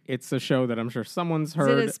Mack. It's a show that I'm sure someone's heard.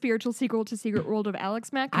 Is it a spiritual sequel to Secret World of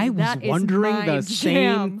Alex Mack? I was wondering the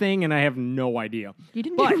same thing, and I have no idea. You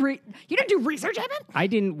didn't do research, Evan? I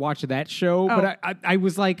didn't watch that show, but I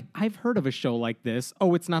was I've heard of a show like this.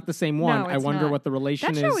 Oh, it's not the same one. No, I wonder what the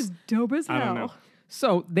relation is. That show is dope as hell. I don't know.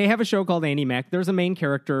 So they have a show called Andy Mack. There's a main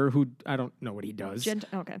character who I don't know what he does.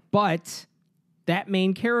 Okay. But that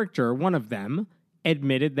main character, one of them,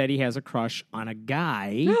 admitted that he has a crush on a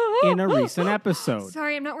guy in a recent episode.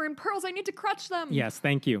 Sorry, I'm not wearing pearls. I need to crutch them. Yes,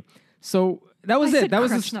 thank you. So that was it. That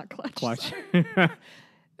was not clutch. Clutch.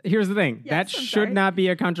 Here's the thing. That should not be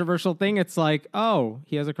a controversial thing. It's oh,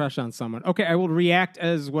 he has a crush on someone. Okay, I will react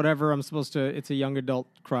as whatever I'm supposed to. It's a young adult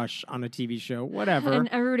crush on a TV show. Whatever. And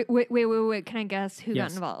everybody, wait. Can I guess who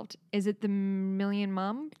Yes. got involved? Is it the Million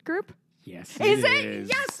Mom group? Yes. Is it?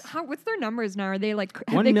 Yes. What's their numbers now? Are they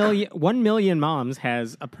 1 million moms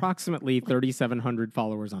has approximately 3,700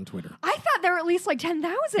 followers on Twitter. I thought there were at least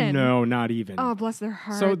 10,000. No, not even. Oh, bless their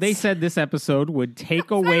hearts. So they said this episode would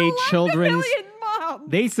take away children's.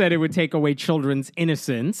 They said it would take away children's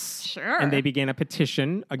innocence. Sure. And they began a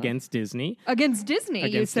petition against Disney. Against Disney,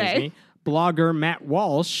 you say? Disney. Blogger Matt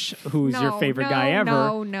Walsh, who's your favorite guy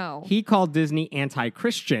ever. No. He called Disney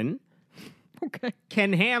anti-Christian. Okay.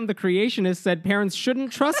 Ken Ham, the creationist, said parents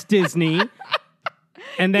shouldn't trust Disney.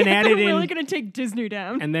 And then added they're in. really going to take Disney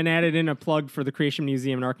down. And then added in a plug for the Creation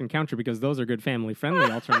Museum and Ark Encounter because those are good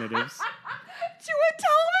family-friendly alternatives. To a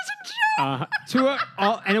television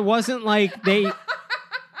show. And it wasn't like they.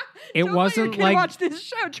 It Don't wasn't let your kid like watch this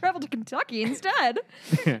show. Travel to Kentucky instead.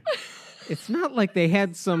 it's not like they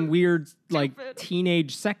had some weird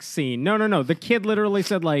teenage sex scene. No. The kid literally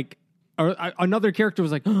said or another character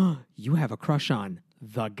was oh, you have a crush on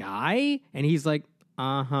the guy, and he's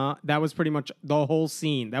uh-huh. That was pretty much the whole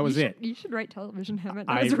scene. That was it. You should write television, Hammett.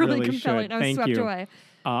 That I was really really compelling. should. I was Thank swept you. away.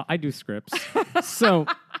 I do scripts. So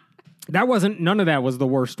none of that was the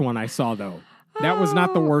worst one I saw, though. That was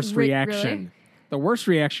not the worst reaction. Really? The worst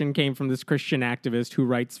reaction came from this Christian activist who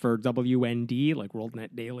writes for WND, WorldNet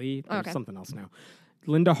Daily. There's something else now.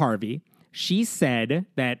 Linda Harvey. She said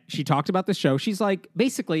that she talked about the show. She's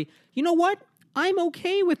basically, you know what? I'm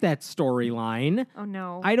okay with that storyline. Oh,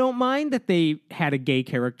 no. I don't mind that they had a gay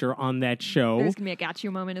character on that show. There's going to be a got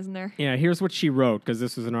you moment, isn't there? Yeah, here's what she wrote, because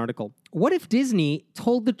this was an article. What if Disney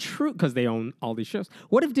told the truth, because they own all these shows,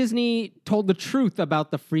 what if Disney told the truth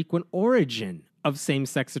about the frequent origin of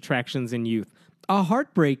same-sex attractions in youth? A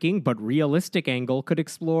heartbreaking but realistic angle could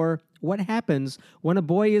explore what happens when a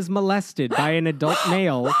boy is molested by an adult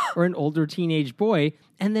male or an older teenage boy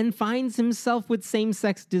and then finds himself with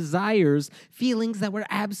same-sex desires, feelings that were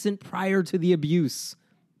absent prior to the abuse.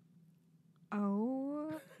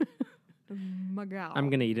 Oh, my God. I'm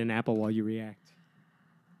going to eat an apple while you react.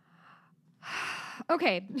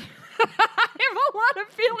 Okay. I have a lot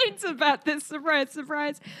of feelings about this.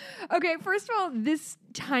 Surprise. Okay, first of all, this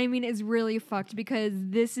timing is really fucked because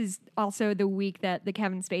this is also the week that the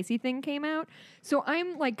Kevin Spacey thing came out. So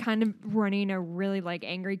I'm kind of running a really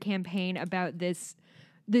angry campaign about this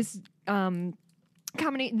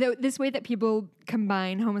this way that people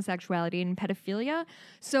combine homosexuality and pedophilia.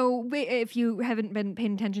 So if you haven't been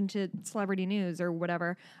paying attention to celebrity news or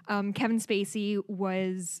whatever, Kevin Spacey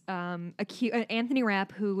was Anthony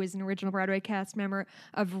Rapp, who was an original Broadway cast member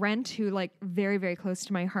of Rent, who like very, very close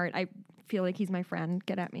to my heart. I feel like he's my friend.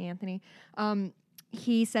 Get at me, Anthony.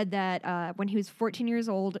 He said that when he was 14 years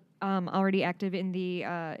old, already active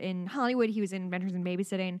in Hollywood, he was in Adventures in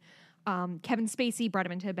Babysitting. Kevin Spacey brought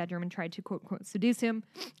him into a bedroom and tried to quote unquote seduce him.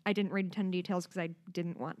 I didn't read a ton of details because I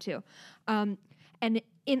didn't want to.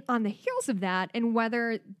 And on the heels of that, and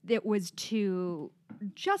whether it was to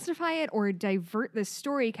justify it or divert the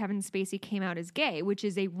story, Kevin Spacey came out as gay, which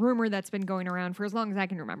is a rumor that's been going around for as long as I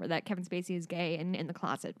can remember, that Kevin Spacey is gay and in the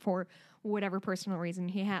closet for whatever personal reason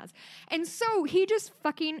he has. And so he just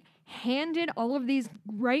fucking handed all of these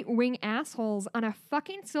right-wing assholes on a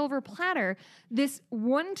fucking silver platter this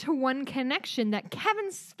one-to-one connection that Kevin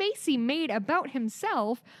Spacey made about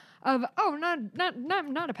himself of, oh, not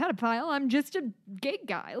a pedophile, I'm just a gay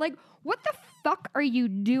guy. Like, what the fuck are you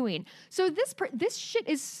doing? So this shit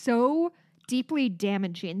is so deeply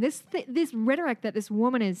damaging. This rhetoric that this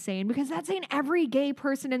woman is saying, because that's saying every gay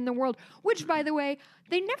person in the world, which, by the way,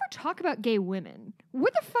 they never talk about gay women.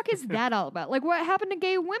 What the fuck is that all about? Like, what happened to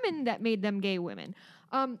gay women that made them gay women?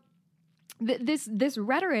 This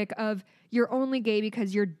rhetoric of you're only gay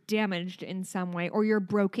because you're damaged in some way, or you're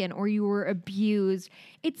broken, or you were abused.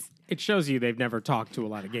 It shows you they've never talked to a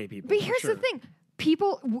lot of gay people. But here's the thing.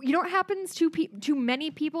 People, you know what happens to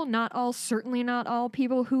many people, not all, certainly not all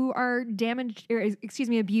people who are damaged, or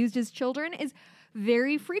abused as children, is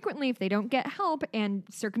very frequently, if they don't get help and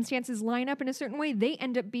circumstances line up in a certain way, they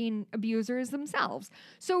end up being abusers themselves.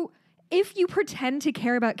 So if you pretend to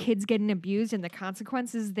care about kids getting abused and the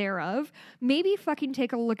consequences thereof, maybe fucking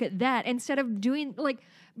take a look at that instead of doing, like,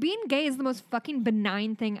 being gay is the most fucking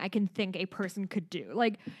benign thing I can think a person could do.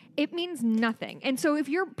 Like, it means nothing. And so if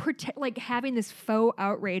you're having this faux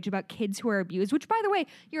outrage about kids who are abused, which, by the way,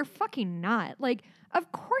 you're fucking not. Like,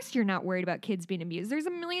 of course you're not worried about kids being abused. There's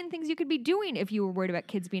a million things you could be doing if you were worried about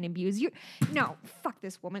kids being abused. No, fuck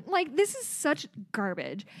this woman. Like, this is such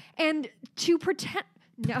garbage. And to pretend...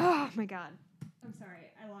 No, oh my God. I'm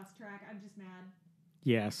sorry. I lost track. I'm just mad.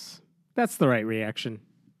 Yes. That's the right reaction.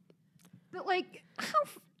 But like, how...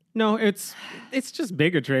 No, it's just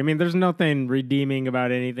bigotry. I mean, there's nothing redeeming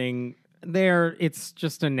about anything there. It's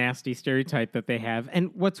just a nasty stereotype that they have.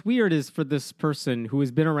 And what's weird is for this person who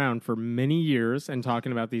has been around for many years and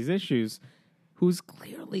talking about these issues, who's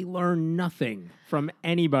clearly learned nothing from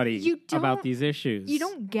anybody about these issues. You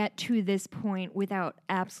don't get to this point without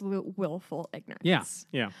absolute willful ignorance.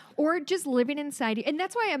 Yeah. Or just living inside you. And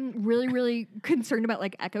that's why I'm really, really concerned about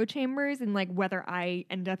like echo chambers and like whether I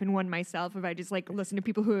end up in one myself if I just like listen to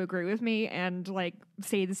people who agree with me and like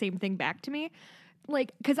say the same thing back to me.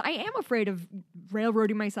 Like, because I am afraid of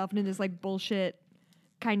railroading myself into this like bullshit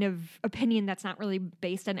kind of opinion that's not really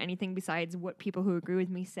based on anything besides what people who agree with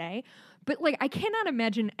me say. But like, I cannot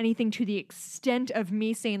imagine anything to the extent of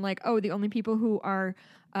me saying like, oh, the only people who are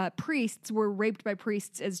priests were raped by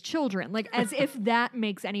priests as children. Like, as if that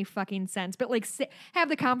makes any fucking sense. But like, have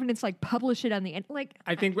the confidence, like publish it on the end. Like,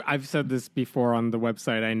 I think I've said this before on the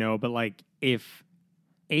website, I know, but like if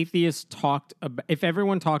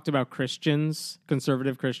everyone talked about Christians,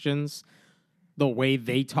 conservative Christians, the way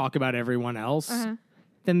they talk about everyone else,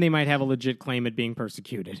 then they might have a legit claim at being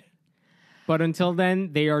persecuted. But until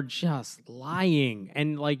then, they are just lying.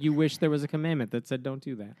 And like, you wish there was a commandment that said don't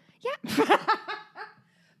do that. Yeah.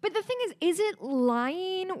 But the thing is it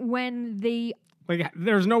lying when they... Like,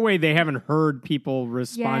 there's no way they haven't heard people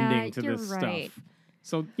responding to this stuff.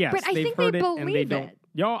 So, yes, but I they've think heard they it believe and they don't... it.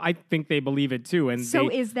 Yo, I think they believe it too. And so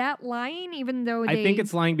is that lying even though they... I think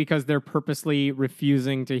it's lying because they're purposely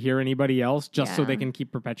refusing to hear anybody else just so they can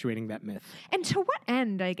keep perpetuating that myth. And to what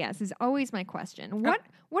end, I guess, is always my question. What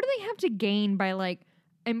do they have to gain by like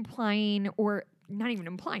implying or not even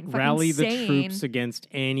implying, fucking rally the saying, troops against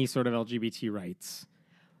any sort of LGBT rights?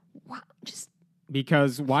 Wow, just...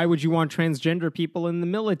 Because why would you want transgender people in the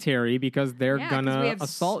military? Because they're gonna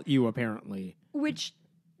assault you, apparently. Which...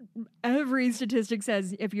 every statistic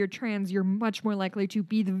says if you're trans, you're much more likely to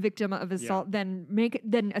be the victim of assault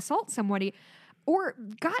than assault somebody. Or,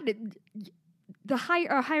 God, a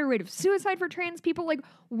higher rate of suicide for trans people. Like,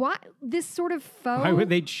 what? This sort of faux... Why would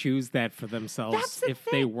they choose that for themselves if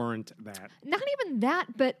they weren't that? Not even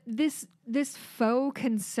that, but this faux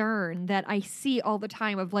concern that I see all the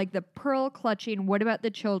time of, like, the pearl clutching, what about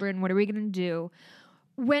the children? What are we going to do?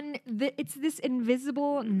 When it's this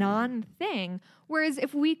invisible non-thing. Whereas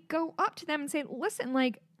if we go up to them and say, listen,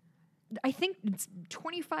 like, I think it's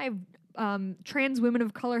 25 trans women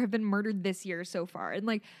of color have been murdered this year so far, and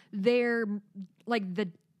like they're like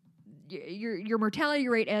your mortality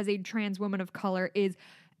rate as a trans woman of color is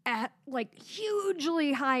at like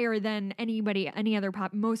hugely higher than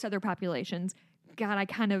most other populations. God, I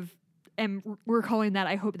kind of am recalling that.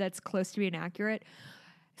 I hope that's close to being accurate.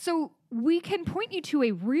 So we can point you to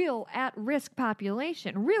a real at-risk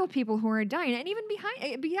population, real people who are dying, and even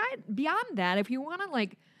beyond that, if you want to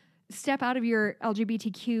like step out of your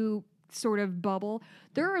LGBTQ sort of bubble,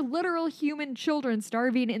 there are literal human children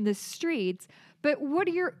starving in the streets. But what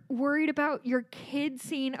are you worried about? Your kid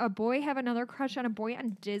seeing a boy have another crush on a boy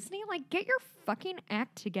on Disney? Like, get your fucking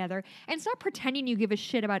act together and stop pretending you give a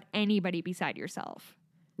shit about anybody beside yourself.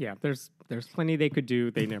 Yeah, there's plenty they could do.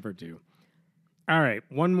 They never do. All right,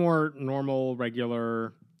 one more normal,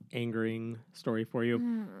 regular, angering story for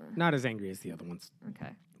you. Not as angry as the other ones. Okay.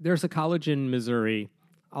 There's a college in Missouri.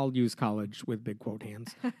 I'll use college with big quote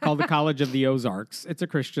hands. Called the College of the Ozarks. It's a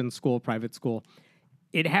Christian school, private school.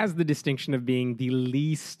 It has the distinction of being the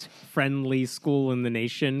least friendly school in the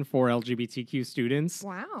nation for LGBTQ students.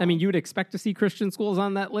 Wow. I mean, you would expect to see Christian schools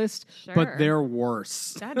on that list, but they're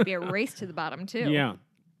worse. That'd be a race to the bottom, too. Yeah.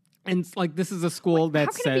 And it's like, this is a school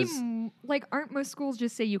that says... aren't most schools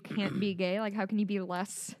just say you can't be gay? Like, how can you be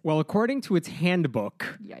less? Well, according to its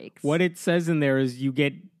handbook, Yikes. What it says in there is you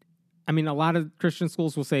get... I mean, a lot of Christian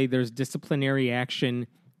schools will say there's disciplinary action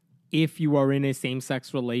if you are in a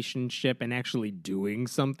same-sex relationship and actually doing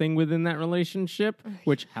something within that relationship,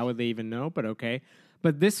 which, how would they even know? But okay.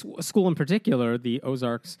 But this school in particular, the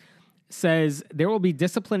Ozarks, says there will be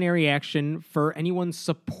disciplinary action for anyone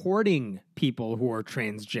supporting people who are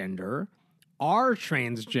transgender, or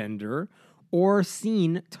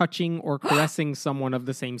seen touching or caressing someone of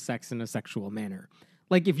the same sex in a sexual manner.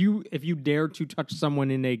 Like if you dare to touch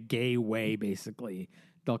someone in a gay way, basically,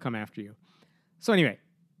 they'll come after you. So anyway,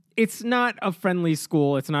 it's not a friendly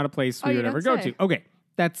school. It's not a place we would ever go to. Okay,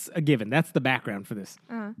 that's a given. That's the background for this.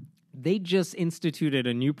 They just instituted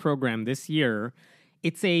a new program this year.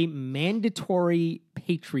 It's a mandatory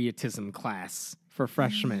patriotism class for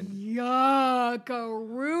freshmen.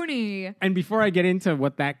 Rooney. And before I get into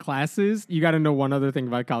what that class is, you got to know one other thing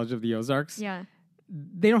about College of the Ozarks. Yeah.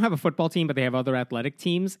 They don't have a football team, but they have other athletic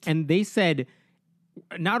teams. And they said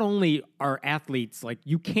not only are athletes, like,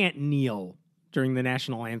 you can't kneel during the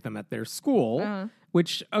national anthem at their school,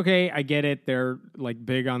 which, okay, I get it. They're like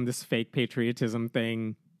big on this fake patriotism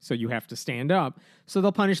thing, so you have to stand up. So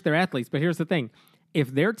they'll punish their athletes. But here's the thing.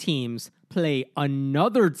 If their teams play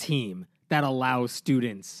another team that allows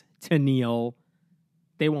students to kneel,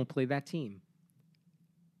 they won't play that team.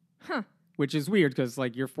 Huh. Which is weird because,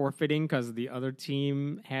 like, you're forfeiting because the other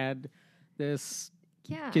team had this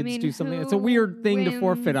kids do something. It's a weird thing to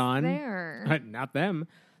forfeit on. Not them.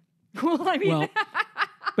 Well, I mean... Well,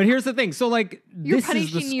 but here's the thing. So, like, you're this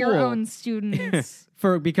is the school. You're punishing your own students.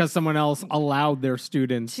 because someone else allowed their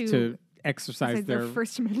students to exercise their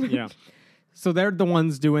First Amendment. Yeah. So they're the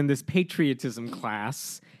ones doing this patriotism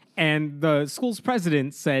class. And the school's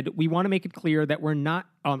president said, we want to make it clear that we're not...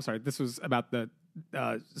 Oh, I'm sorry. This was about the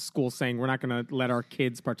school saying we're not going to let our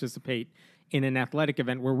kids participate in an athletic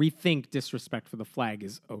event where we think disrespect for the flag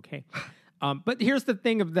is okay. But here's the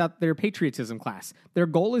thing about their patriotism class. Their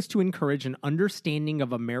goal is to encourage an understanding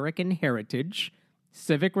of American heritage,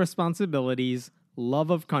 civic responsibilities, love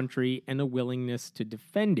of country, and a willingness to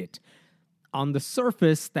defend it. On the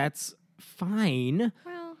surface, that's fine.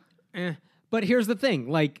 Well... But here's the thing.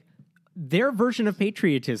 Like, their version of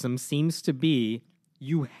patriotism seems to be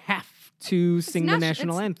you have to sing the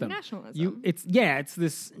national anthem. Nationalism. It's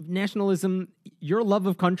this nationalism. Your love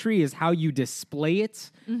of country is how you display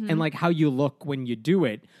it and like how you look when you do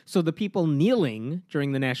it. So the people kneeling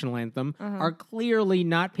during the national anthem are clearly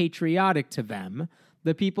not patriotic to them.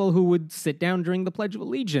 The people who would sit down during the Pledge of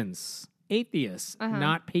Allegiance, atheists,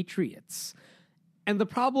 not patriots. And the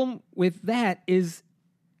problem with that is,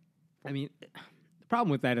 I mean, the problem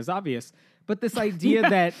with that is obvious, but this idea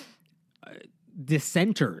that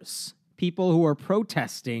dissenters, people who are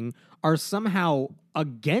protesting, are somehow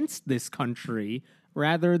against this country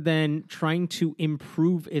rather than trying to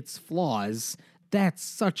improve its flaws, that's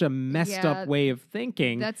such a messed up way of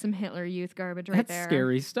thinking. That's some Hitler Youth garbage right there. That's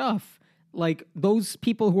scary stuff. Like, those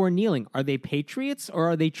people who are kneeling, are they patriots or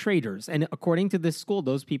are they traitors? And according to this school,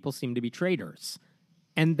 those people seem to be traitors.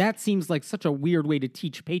 And that seems like such a weird way to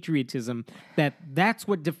teach patriotism, that's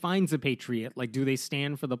what defines a patriot. Like, do they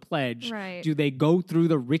stand for the pledge? Right. Do they go through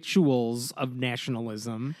the rituals of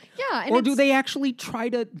nationalism? Yeah. Or do they actually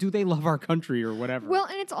do they love our country or whatever? Well,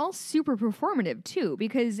 and it's all super performative too,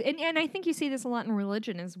 because, and I think you see this a lot in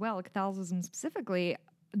religion as well, Catholicism specifically.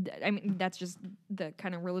 I mean, that's just the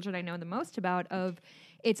kind of religion I know the most about. Of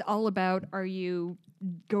it's all about, are you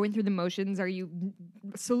going through the motions? Are you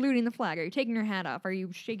saluting the flag? Are you taking your hat off? Are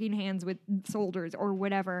you shaking hands with soldiers or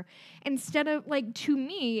whatever? Instead of, like, to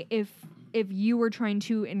me, if you were trying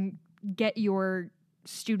to get your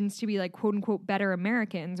students to be, like, quote unquote better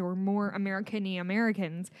Americans or more American-y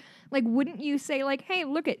Americans, like, wouldn't you say, like, hey,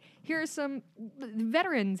 look here are some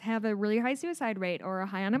veterans have a really high suicide rate or a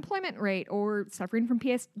high unemployment rate or suffering from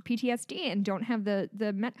PTSD and don't have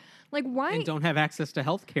like, why? And don't have access to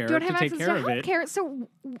health care to take care of it. So,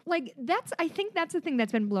 like, I think that's the thing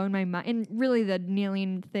that's been blowing my mind. And really the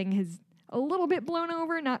kneeling thing has a little bit blown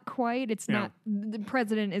over, not quite. It's not, the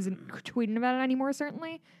president isn't tweeting about it anymore,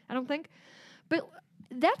 certainly, I don't think. But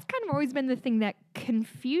that's kind of always been the thing that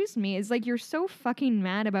confused me, is, like, you're so fucking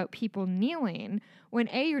mad about people kneeling when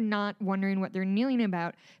A, you're not wondering what they're kneeling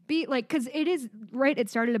about. B, like, because it is, right, it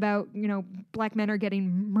started about, black men are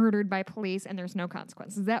getting murdered by police and there's no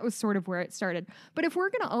consequences. That was sort of where it started. But if we're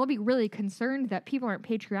going to all be really concerned that people aren't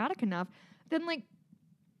patriotic enough, then, like,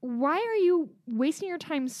 why are you wasting your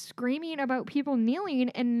time screaming about people kneeling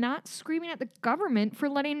and not screaming at the government for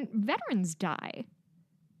letting veterans die?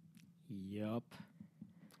 Yup.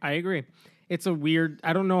 I agree. It's a weird,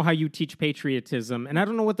 I don't know how you teach patriotism, and I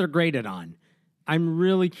don't know what they're graded on. I'm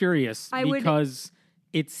really curious because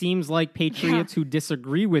it seems like patriots who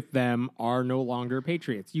disagree with them are no longer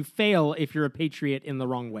patriots. You fail if you're a patriot in the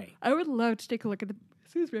wrong way. I would love to take a look at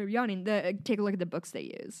excuse me, I'm yawning. Take a look at the books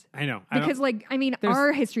they use. I know. Because,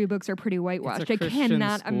 our history books are pretty whitewashed. I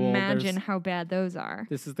cannot imagine how bad those are.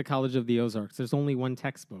 This is the College of the Ozarks. There's only one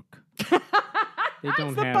textbook. They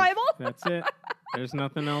don't have the Bible. That's it. There's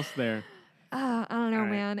nothing else there. I don't know,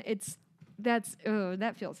 man.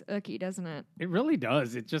 That feels icky, doesn't it? It really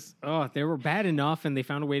does. It just, they were bad enough and they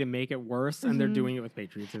found a way to make it worse, and they're doing it with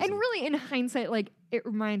patriotism. And really, in hindsight, like, it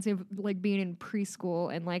reminds me of, like, being in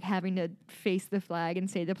preschool and, like, having to face the flag and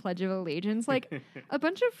say the Pledge of Allegiance. Like, a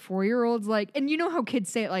bunch of 4-year-olds, like, and you know how kids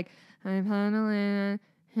say it, like, I'm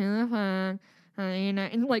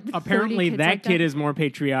and like, apparently that like kid is more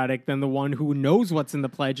patriotic than the one who knows what's in the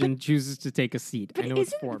pledge and chooses to take a seat. But I know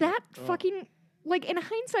isn't it's 4, that fucking, like, in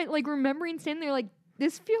hindsight, like, remembering standing there, like,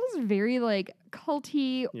 this feels very, like,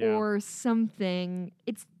 culty or something.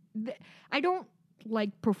 I don't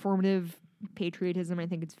like performative patriotism. I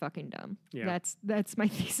think it's fucking dumb. Yeah. That's my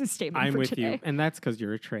thesis statement. I'm for with today. you, and that's because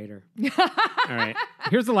you're a traitor. All right.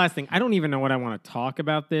 Here's the last thing. I don't even know what I want to talk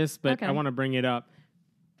about this, but I want to bring it up.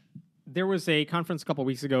 There was a conference a couple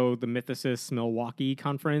weeks ago, the Mythicist Milwaukee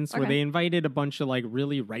conference, where they invited a bunch of, like,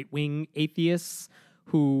 really right-wing atheists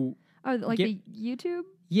who... Oh, like the YouTube?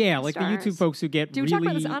 Yeah, like stars. the YouTube folks who get Do we talk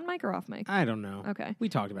about this on mic or off mic? I don't know. Okay. We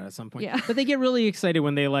talked about it at some point. Yeah. But they get really excited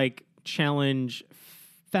when they, like, challenge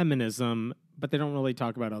feminism, but they don't really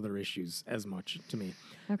talk about other issues as much to me.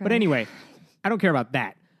 Okay. But anyway, I don't care about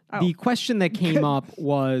that. Oh. The question that came up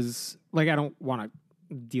was, like, I don't want to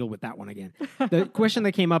deal with that one again. The question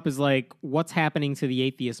that came up is, like, what's happening to the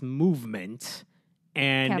atheist movement?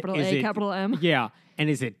 And capital A, capital M. Yeah. And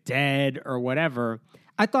is it dead or whatever?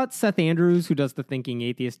 I thought Seth Andrews, who does The Thinking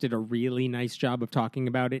Atheist, did a really nice job of talking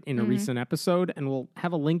about it in a recent episode, and we'll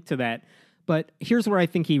have a link to that. But here's where I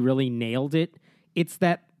think he really nailed it. It's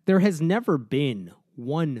that there has never been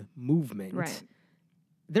one movement. Right.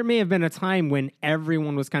 There may have been a time when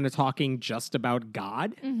everyone was kind of talking just about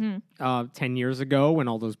God 10 years ago when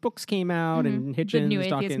all those books came out and Hitchens, the new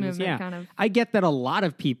atheist Dawkins. movement kind of. I get that a lot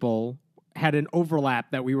of people had an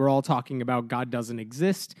overlap that we were all talking about God doesn't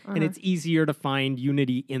exist, and it's easier to find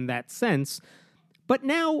unity in that sense. But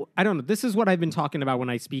now, I don't know, this is what I've been talking about when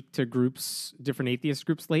I speak to groups, different atheist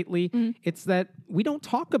groups lately. It's that we don't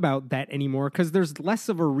talk about that anymore because there's less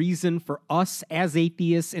of a reason for us as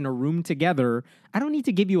atheists in a room together. I don't need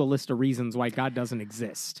to give you a list of reasons why God doesn't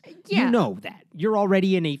exist. Yeah. You know that. You're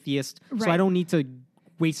already an atheist, right. So I don't need to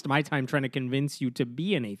waste my time trying to convince you to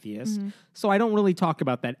be an atheist. So I don't really talk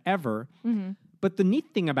about that ever. But the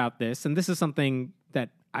neat thing about this, and this is something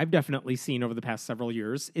that I've definitely seen over the past several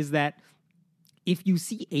years, is that if you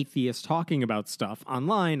see atheists talking about stuff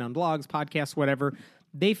online, on blogs, podcasts, whatever,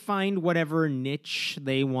 they find whatever niche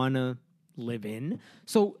they want to live in.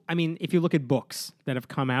 So, I mean, if you look at books that have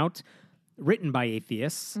come out written by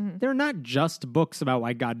atheists, they're not just books about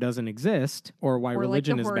why God doesn't exist or why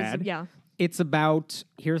religion is bad. It's about,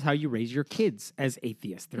 here's how you raise your kids as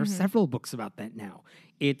atheists. There are several books about that now.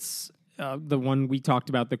 It's the one we talked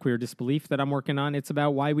about, The Queer Disbelief, that I'm working on. It's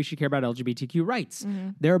about why we should care about LGBTQ rights.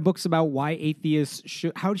 There are books about why atheists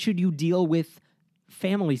how should you deal with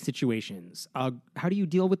family situations? How do you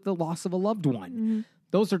deal with the loss of a loved one?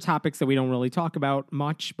 those are topics that we don't really talk about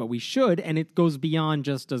much, but we should. And it goes beyond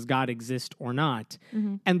just does God exist or not.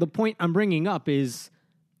 And the point I'm bringing up is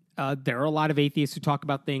there are a lot of atheists who talk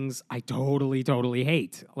about things I totally, totally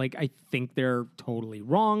hate. Like, I think they're totally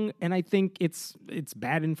wrong, and I think it's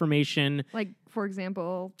bad information. Like, for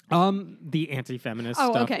example, the anti-feminist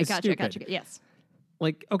stuff. Oh, okay, is gotcha. Yes.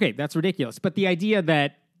 Like, okay, that's ridiculous. But the idea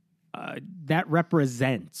that that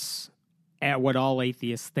represents what all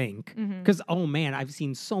atheists think, because oh man, I've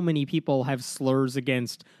seen so many people have slurs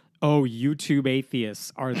against YouTube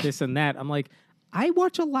atheists are this and that. I'm like, I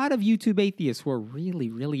watch a lot of YouTube atheists who are really,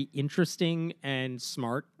 really interesting and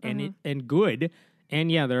smart and good.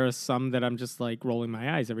 And yeah, there are some that I'm just like rolling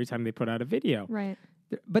my eyes every time they put out a video. Right.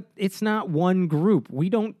 But it's not one group. We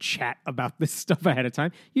don't chat about this stuff ahead of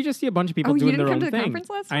time. You just see a bunch of people doing their own thing. You didn't come to the conference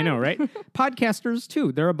last time? I know, right? Podcasters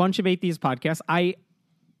too. There are a bunch of atheist podcasts. I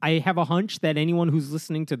have a hunch that anyone who's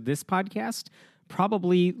listening to this podcast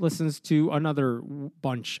probably listens to another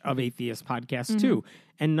bunch of atheist podcasts too.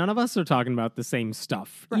 And none of us are talking about the same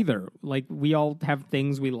stuff either. Like, we all have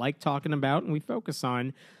things we like talking about and we focus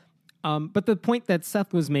on. But the point that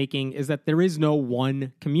Seth was making is that there is no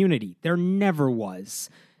one community. There never was.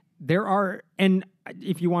 There are, and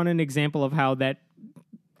if you want an example of how that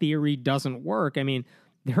theory doesn't work, I mean,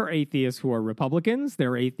 there are atheists who are Republicans.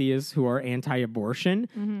 There are atheists who are anti-abortion.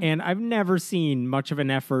 And I've never seen much of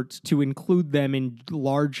an effort to include them in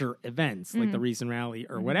larger events like the recent rally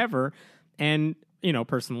or whatever. And,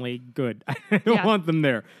 personally, good. I don't want them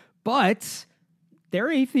there. But there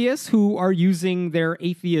are atheists who are using their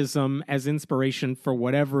atheism as inspiration for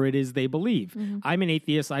whatever it is they believe. I'm an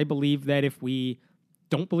atheist. I believe that if we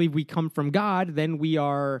don't believe we come from God, then we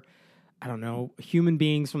are, I don't know, human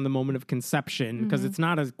beings from the moment of conception, because it's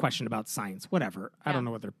not a question about science, whatever. I don't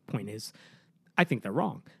know what their point is. I think they're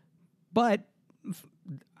wrong. But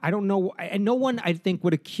I don't know, and no one, I think,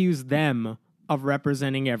 would accuse them of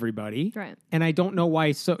representing everybody. Right. And I don't know why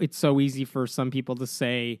it's so easy for some people to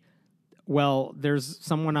say, well, there's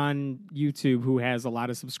someone on YouTube who has a lot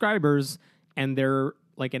of subscribers and they're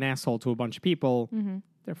like an asshole to a bunch of people.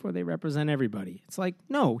 Therefore, they represent everybody. It's like,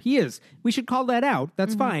 no, he is. We should call that out.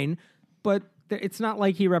 That's fine. But it's not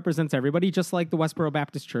like he represents everybody, just like the Westboro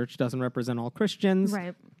Baptist Church doesn't represent all Christians.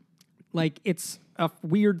 Right. Like, it's a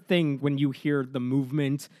weird thing when you hear the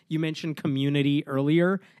movement. You mentioned community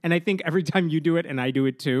earlier, and I think every time you do it, and I do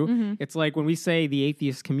it too, it's like when we say the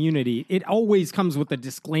atheist community, it always comes with a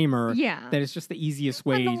disclaimer that it's just the easiest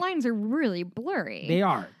way. And the lines are really blurry. They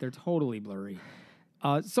are. They're totally blurry.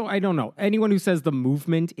 So I don't know. Anyone who says the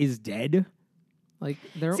movement is dead, like,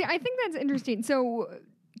 they're... See, I think that's interesting. So...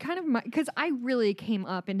 kind of because I really came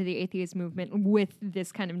up into the atheist movement with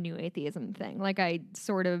this kind of new atheism thing. Like, I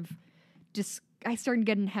sort of I started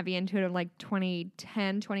getting heavy into it in like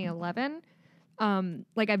 2010, 2011.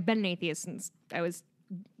 Like, I've been an atheist since I was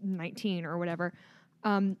 19 or whatever.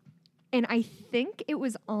 And I think it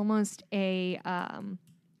was almost it's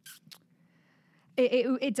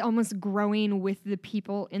almost growing with the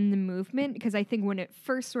people in the movement, because I think when it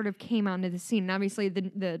first sort of came onto the scene, and obviously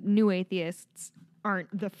the new atheists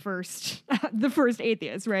aren't the first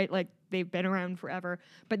atheists, right? Like, they've been around forever.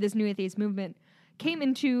 But this new atheist movement came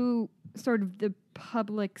into sort of the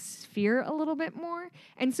public sphere a little bit more.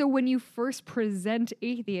 And so when you first present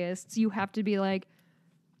atheists, you have to be like,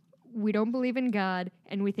 we don't believe in God,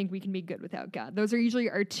 and we think we can be good without God. Those are usually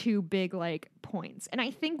our two big, like, points. And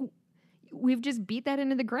I think we've just beat that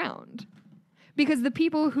into the ground. Because the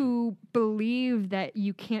people who believe that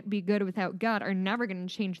you can't be good without God are never going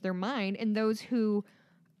to change their mind. And those who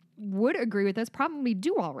would agree with us probably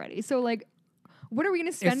do already. So, like, what are we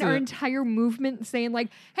going to spend our entire movement saying, like,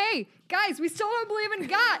 hey, guys, we still don't believe in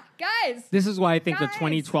God, guys? This is why I think the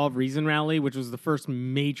 2012 Reason Rally, which was the first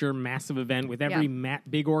major massive event with every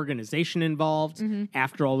big organization involved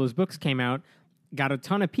after all those books came out, got a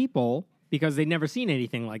ton of people because they'd never seen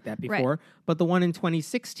anything like that before. Right. But the one in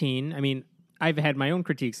 2016, I mean... I've had my own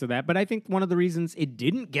critiques of that, but I think one of the reasons it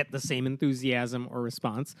didn't get the same enthusiasm or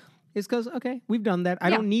response is because, okay, we've done that.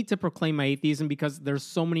 I don't need to proclaim my atheism because there's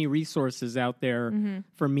so many resources out there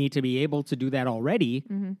for me to be able to do that already.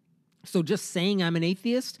 So just saying I'm an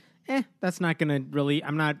atheist, that's not going to really,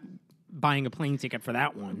 I'm not buying a plane ticket for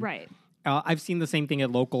that one. Right. I've seen the same thing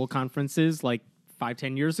at local conferences like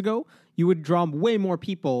 5-10 years ago. You would draw way more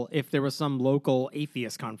people if there was some local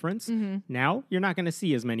atheist conference. Now, you're not going to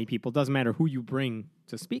see as many people. Doesn't matter who you bring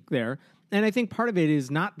to speak there. And I think part of it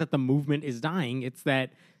is not that the movement is dying. It's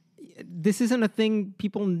that this isn't a thing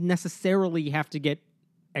people necessarily have to get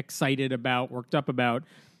excited about, worked up about,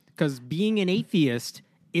 because being an atheist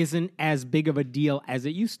isn't as big of a deal as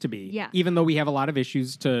it used to be. Yeah. Even though we have a lot of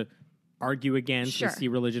issues to argue against. Sure. We see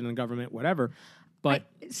religion and government, whatever. But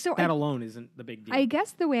that alone isn't the big deal. I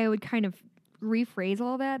guess the way I would kind of rephrase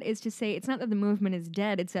all that is to say it's not that the movement is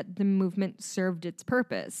dead, it's that the movement served its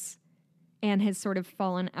purpose and has sort of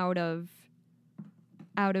fallen out of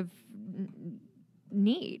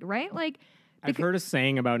need, right? Like, I've heard a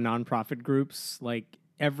saying about nonprofit groups, like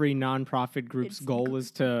every nonprofit group's goal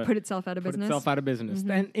is to put itself out of business.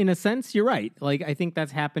 Mm-hmm. And in a sense, you're right. Like, I think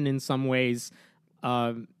that's happened in some ways.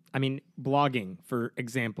 Blogging, for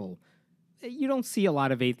example. You don't see a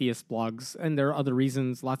lot of atheist blogs, and there are other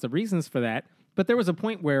reasons, lots of reasons for that. But there was a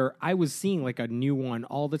point where I was seeing like a new one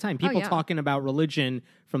all the time. People talking about religion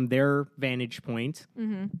from their vantage point.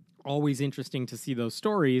 Mm-hmm. Always interesting to see those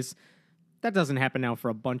stories. That doesn't happen now for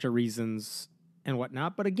a bunch of reasons and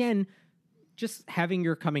whatnot. But again, just having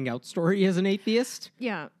your coming out story as an atheist.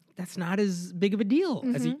 Yeah. That's not as big of a deal.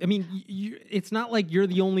 Mm-hmm. It's not like you're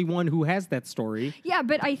the only one who has that story. Yeah,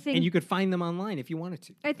 but I think... And you could find them online if you wanted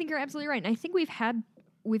to. I think you're absolutely right. And I think we've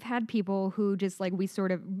had people who just like we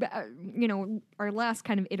sort of, our last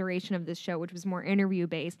kind of iteration of this show, which was more interview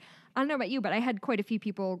based. I don't know about you, but I had quite a few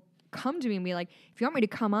people come to me and be like, if you want me to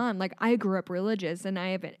come on, like I grew up religious and I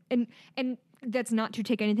haven't, and that's not to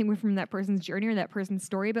take anything from that person's journey or that person's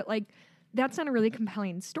story, but like, that's not a really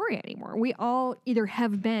compelling story anymore. We all either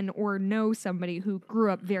have been or know somebody who grew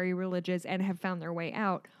up very religious and have found their way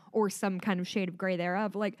out, or some kind of shade of gray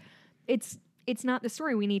thereof. Like, it's not the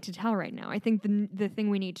story we need to tell right now. I think the thing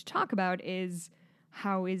we need to talk about is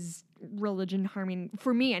how is religion harming,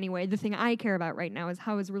 for me anyway, the thing I care about right now is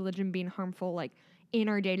how is religion being harmful, like, in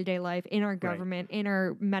our day-to-day life, in our government, in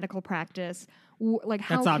our medical practice. Like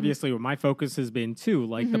how that's obviously what my focus has been too,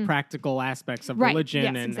 like the practical aspects of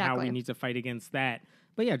religion and how we need to fight against that.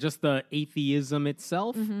 But yeah, just the atheism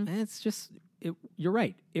itself, it's just, you're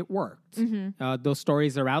right, it worked. Those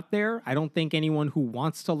stories are out there. I don't think anyone who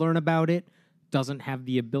wants to learn about it doesn't have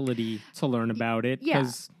the ability to learn about it. Yeah,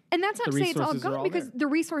 and that's not to say it's all gone, because the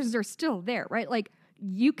resources are still there, right? Like,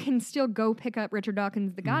 you can still go pick up Richard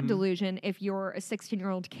Dawkins' The God Delusion if you're a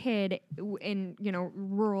 16-year-old kid in,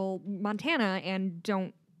 rural Montana and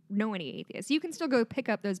don't know any atheists. You can still go pick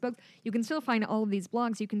up those books. You can still find all of these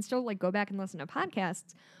blogs. You can still, like, go back and listen to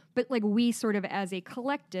podcasts. But, like, we sort of as a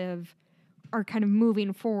collective are kind of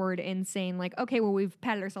moving forward and saying, like, okay, well, we've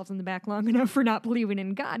patted ourselves on the back long enough for not believing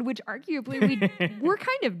in God, which arguably we're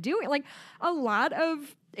kind of doing. Like, a lot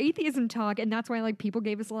of atheism talk, and that's why, like, people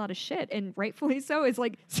gave us a lot of shit, and rightfully so, is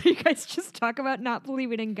like, so you guys just talk about not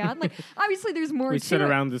believing in God? Like, obviously there's more to it. We sit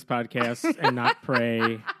around this podcast and not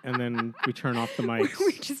pray, and then we turn off the mics.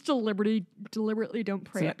 We just deliberately don't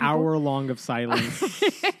pray. It's an hour long of silence.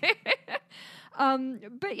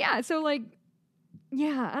 But yeah, so, like,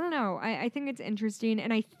 yeah, I don't know. I think it's interesting,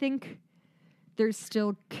 and I think there's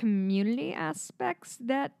still community aspects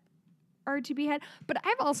that are to be had. But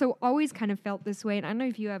I've also always kind of felt this way, and I don't know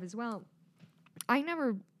if you have as well. I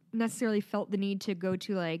never necessarily felt the need to go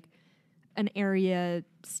to, like, an area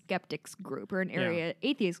skeptics group or an area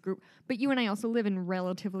atheist group, but you and I also live in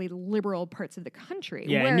relatively liberal parts of the country.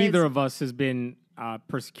 Yeah, and neither of us has been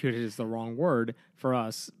persecuted is the wrong word for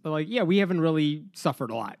us. But, like, we haven't really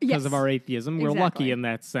suffered a lot because of our atheism. We're lucky in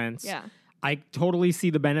that sense. Yeah. I totally see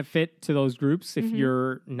the benefit to those groups if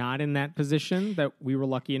you're not in that position that we were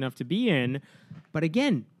lucky enough to be in. But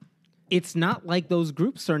again, it's not like those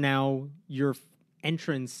groups are now your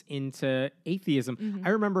entrance into atheism. I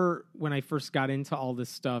remember when I first got into all this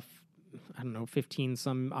stuff, I don't know, 15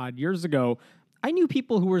 some odd years ago, I knew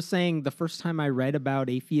people who were saying the first time I read about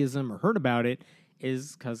atheism or heard about it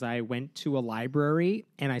is because I went to a library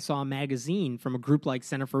and I saw a magazine from a group like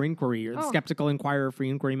Center for Inquiry or the Skeptical Inquirer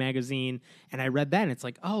Free Inquiry magazine. And I read that and it's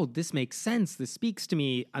like, oh, this makes sense. This speaks to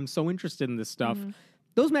me. I'm so interested in this stuff.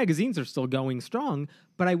 Those magazines are still going strong.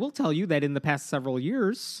 But I will tell you that in the past several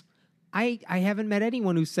years, I haven't met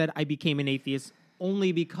anyone who said I became an atheist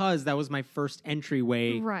only because that was my first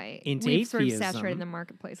entryway into We've atheism. sort of saturated the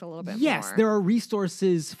marketplace a little bit more. Yes, there are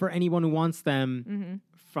resources for anyone who wants them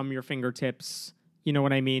from your fingertips. You know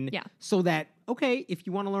what I mean? Yeah. So that, okay, if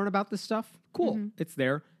you want to learn about this stuff, cool, it's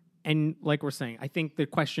there. And like we're saying, I think the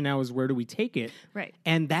question now is where do we take it? Right.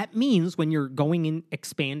 And that means when you're going in,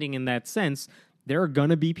 expanding in that sense, there are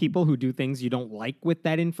going to be people who do things you don't like with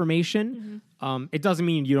that information. It doesn't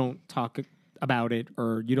mean you don't talk about it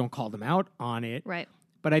or you don't call them out on it. Right.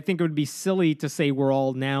 But I think it would be silly to say we're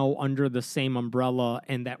all now under the same umbrella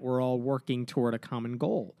and that we're all working toward a common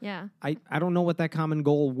goal. Yeah. I don't know what that common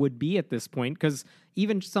goal would be at this point, because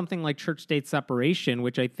even something like church-state separation,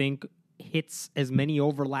 which I think hits as many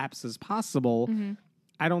overlaps as possible,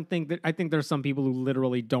 I think there's some people who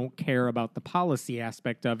literally don't care about the policy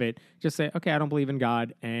aspect of it. Just say, okay, I don't believe in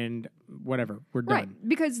God and whatever, we're done. Right,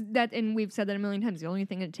 because and we've said that a million times, the only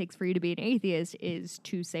thing it takes for you to be an atheist is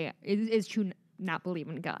to not believe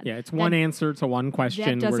in God. Yeah, it's one answer to one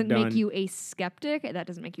question. That doesn't we're done. make you a skeptic. That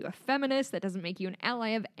doesn't make you a feminist. That doesn't make you an ally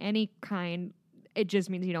of any kind. It just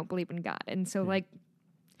means you don't believe in God. And so,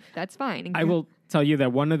 that's fine. I will tell you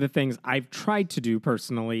that one of the things I've tried to do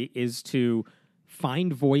personally is to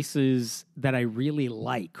find voices that I really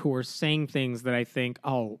like who are saying things that I think,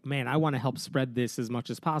 oh, man, I want to help spread this as much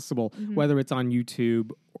as possible, whether it's on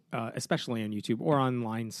YouTube, especially on YouTube, or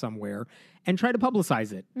online somewhere, and try to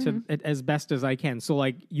publicize it to as best as I can. So,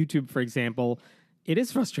 like YouTube, for example, it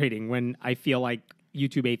is frustrating when I feel like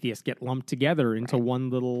YouTube atheists get lumped together into one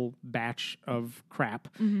little batch of crap.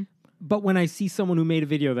 But when I see someone who made a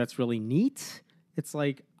video that's really neat, it's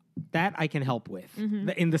like, that I can help with,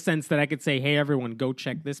 in the sense that I could say, hey, everyone, go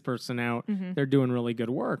check this person out. They're doing really good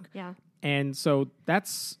work. Yeah. And so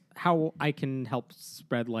that's how I can help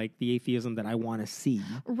spread, like, the atheism that I want to see.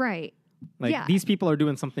 Right. Like, these people are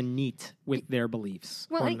doing something neat with their beliefs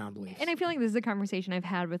or non-beliefs. And I feel like this is a conversation I've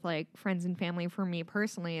had with, like, friends and family for me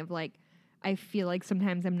personally of, like, I feel like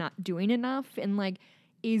sometimes I'm not doing enough and, like,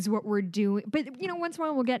 is what we're doing. But, once in a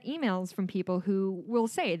while we'll get emails from people who will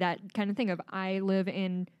say that kind of thing of, I live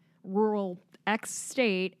in rural X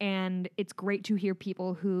state, and it's great to hear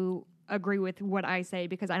people who agree with what I say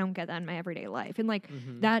because I don't get that in my everyday life. And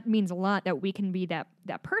that means a lot that we can be that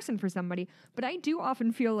person for somebody. But I do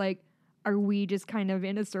often feel like, are we just kind of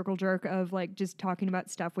in a circle jerk of like just talking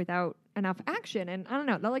about stuff without enough action? And I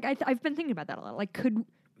don't know. Like I've been thinking about that a lot. Like could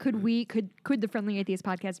the Friendly Atheist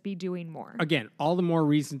podcast be doing more? Again, all the more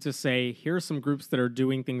reason to say, here are some groups that are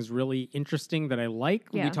doing things really interesting that I like.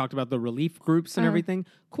 Yeah. We talked about the relief groups and everything.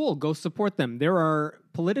 Cool, go support them. There are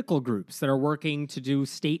political groups that are working to do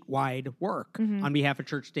statewide work on behalf of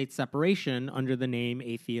church-state separation under the name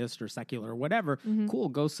atheist or secular or whatever. Cool,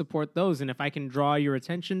 go support those. And if I can draw your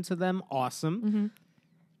attention to them, awesome.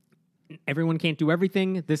 Everyone can't do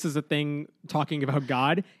everything. This is a thing. Talking about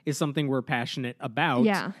God is something we're passionate about.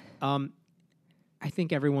 Yeah. I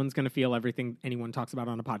think everyone's going to feel everything anyone talks about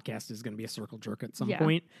on a podcast is going to be a circle jerk at some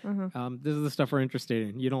point. This is the stuff we're interested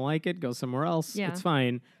in. You don't like it? Go somewhere else. Yeah. It's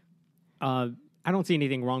fine. I don't see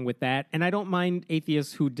anything wrong with that. And I don't mind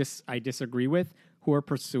atheists who I disagree with who are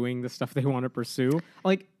pursuing the stuff they want to pursue.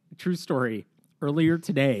 Like, true story. Earlier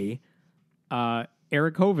today,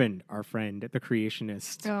 Eric Hovind, our friend, the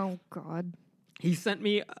creationist. Oh, God. He sent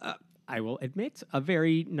me, I will admit, a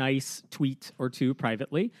very nice tweet or two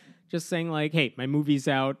privately, just saying like, hey, my movie's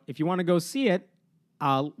out. If you want to go see it,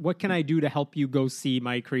 what can I do to help you go see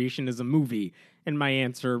my creationism movie? And my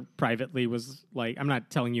answer privately was like, I'm not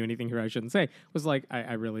telling you anything here I shouldn't say, was like,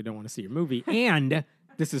 I really don't want to see your movie. And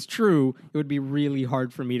this is true. It would be really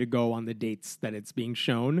hard for me to go on the dates that it's being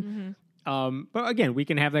shown. But again, we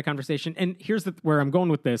can have that conversation. And here's where I'm going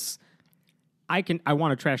with this. I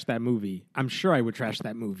want to trash that movie. I'm sure I would trash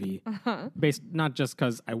that movie, based not just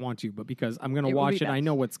because I want to, but because I'm going to watch it. I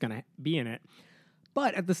know what's going to be in it.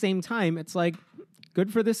 But at the same time, it's like,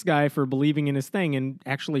 good for this guy for believing in his thing and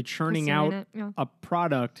actually churning out a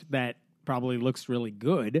product that probably looks really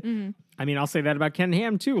good. I mean, I'll say that about Ken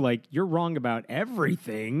Ham too. Like, you're wrong about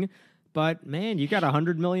everything. But, man, you got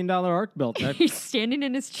 $100 million arc built. He's standing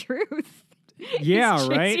in his truth. Yeah, He's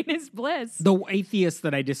right? chasing his bliss. The atheists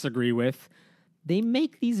that I disagree with, they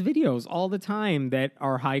make these videos all the time that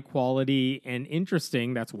are high quality and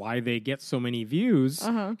interesting. That's why they get so many views.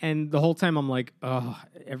 And the whole time I'm like, oh,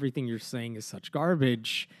 everything you're saying is such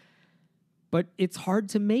garbage. But it's hard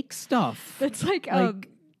to make stuff. It's like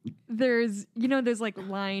there's like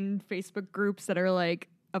line Facebook groups that are like,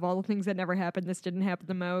 of all the things that never happened, this didn't happen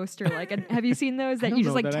the most, or like, have you seen those that you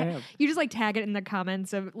just like you just like tag it in the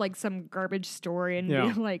comments of like some garbage story and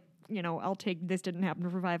be like, I'll take this didn't happen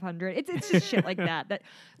for 500. It's just shit like that. That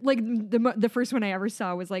like the first one I ever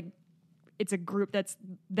saw was like, it's a group that's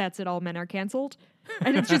it, all men are canceled,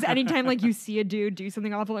 and it's just anytime like you see a dude do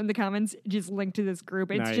something awful in the comments, just link to this group.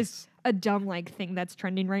 It's just a dumb like thing that's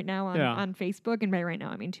trending right now on Facebook, and by right now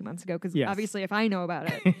I mean 2 months ago, because obviously if I know about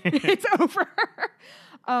it, it's over.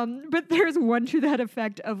 But there's one to that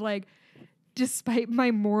effect of like, despite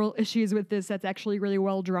my moral issues with this, that's actually really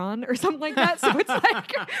well drawn or something like that. So it's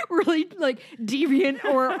like really like deviant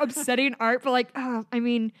or upsetting art, but like, I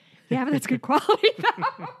mean, yeah, but that's good quality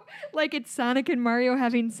though. Like, it's Sonic and Mario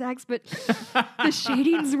having sex, but the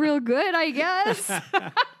shading's real good, I guess.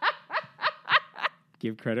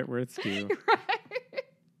 Give credit where it's due. Right.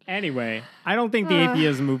 Anyway, I don't think the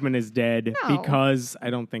atheism movement is dead No. because I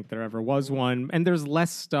don't think there ever was one. And there's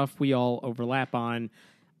less stuff we all overlap on.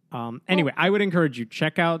 Anyway, I would encourage you,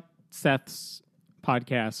 check out Seth's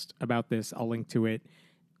podcast about this. I'll link to it.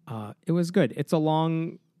 It was good. It's a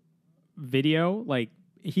long video. Like,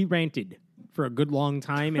 he ranted for a good long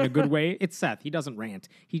time in a good way. It's Seth. He doesn't rant.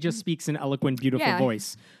 He just speaks in eloquent, beautiful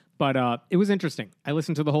voice. But it was interesting. I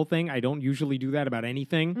listened to the whole thing. I don't usually do that about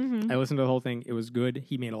anything. I listened to the whole thing. It was good.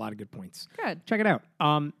 He made a lot of good points. Good. Check it out.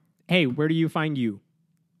 Hey, where do you find you?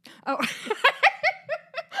 Oh. I was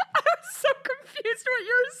so confused what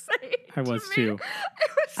you were saying. I was to me. too. It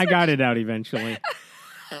was I got it out eventually.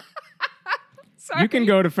 Sorry. You can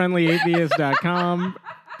go to friendlyatheist.com,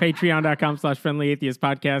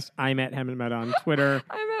 patreon.com/friendlyatheistpodcast. I'm at Hemmet on Twitter.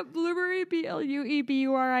 I'm at Blueberry,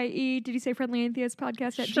 BLUEBURIE. Did you say Friendly Atheist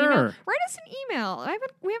Podcast at Sure. Gmail? Write us an email.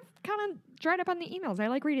 We have kind of dried up on the emails. I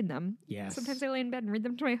like reading them. Yes. Sometimes I lay in bed and read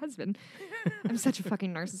them to my husband. I'm such a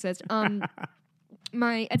fucking narcissist.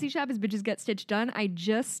 My Etsy shop is Bitches Get Stitched Done. I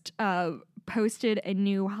just posted a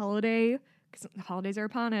new holiday, because the holidays are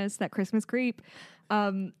upon us, that Christmas creep.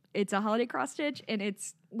 It's a holiday cross stitch, and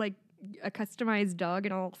it's like a customized dog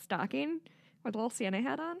in a little stocking with a little Santa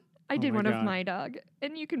hat on. I did my one God. of my dog,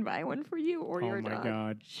 and you can buy one for you or your Oh my dog.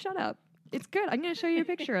 God. Shut up. It's good. I'm going to show you a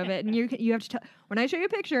picture of it, and you have to tell. When I show you a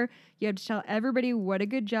picture, you have to tell everybody what a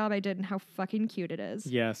good job I did and how fucking cute it is.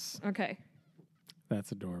 Yes. Okay.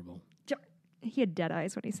 That's adorable. He had dead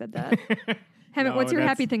eyes when he said that. Hammett, No, what's your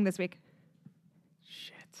that's- happy thing this week?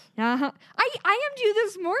 Shit. I am'd you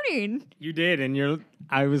this morning. You did, and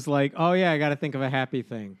I was like, oh yeah, I got to think of a happy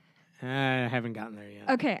thing. I haven't gotten there yet.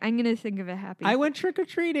 Okay, I'm going to think of a happy I went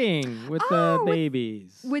trick-or-treating with Oh, the with-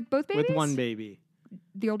 babies. with both babies? With one baby.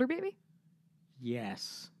 The older baby?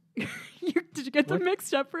 Yes. Did you get them What-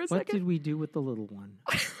 mixed up for a What second? did we do with the little one?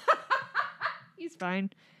 He's fine.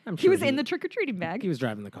 I'm He sure was in the trick-or-treating He bag. was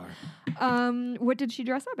driving the car. What did she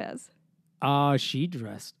dress up as? She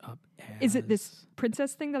dressed up as... Is it this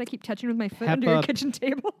princess thing that I keep touching with my foot under your Peppa- kitchen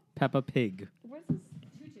table? Peppa Pig, What's this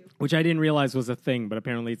tutu? which I didn't realize was a thing, but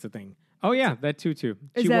apparently it's a thing. Oh yeah, that tutu.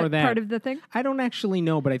 Is She that wore that. part of the thing? I don't actually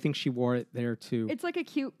know, but I think she wore it there too. It's like a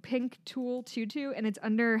cute pink tulle tutu, and it's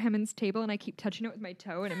under Hemmon's table, and I keep touching it with my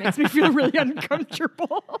toe, and it makes me feel really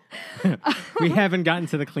uncomfortable. We haven't gotten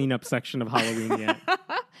to the cleanup section of Halloween yet,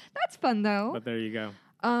 That's fun, though. but there you go.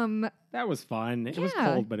 Um, That was fun. It was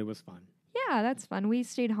Yeah. cold, but it was fun. yeah, that's fun. We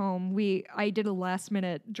stayed home. I did a last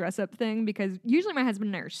minute dress up thing because usually my husband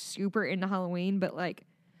and I are super into Halloween, but like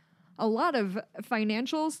a lot of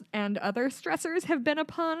financials and other stressors have been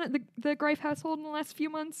upon the Greif household in the last few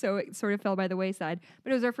months, so it sort of fell by the wayside.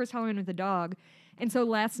 But it was our first Halloween with the dog. And so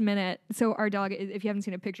last minute, so our dog, if you haven't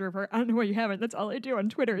seen a picture of her, I don't know why you haven't. That's all I do on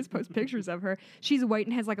Twitter is post pictures of her. She's white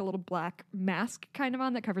and has like a little black mask kind of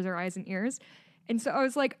on that covers her eyes and ears. And so I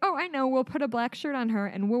was like, oh, I know. We'll put a black shirt on her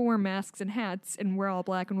and we'll wear masks and hats and we're all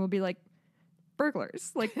black and we'll be like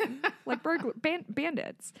burglars, like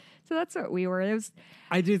bandits. So that's what we were. It was,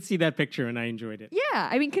 I did see that picture and I enjoyed it. yeah.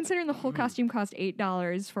 I mean, considering the whole costume cost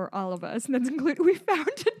 $8 for all of us, and that's included. We found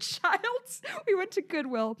a child. We went to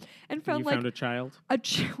Goodwill and found You like found a child?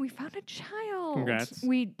 we found a child. Congrats.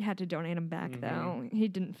 We had to donate him back though. He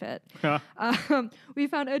didn't fit. Huh. We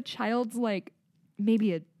found a child's like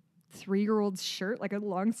maybe a 3-year-old's shirt, like a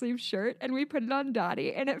long sleeve shirt, and we put it on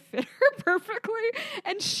Dottie and it fit her perfectly.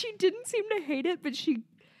 And she didn't seem to hate it, but she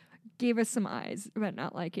gave us some eyes about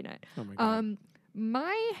not liking it. Oh my God.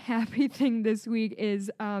 My happy thing this week is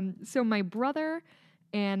so my brother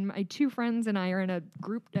and my 2 friends and I are in a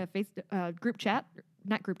group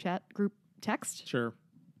group text. Sure.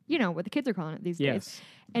 You know what the kids are calling it these days. Yes.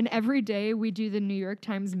 And every day we do the New York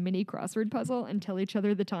Times mini crossword puzzle and tell each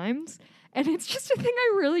other the times. And it's just a thing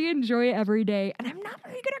I really enjoy every day. And I'm not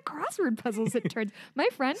very good at crossword puzzles, it turns. My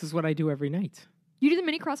friend, This is what I do every night. you do the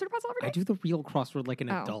mini crossword puzzle every day? I do the real crossword like an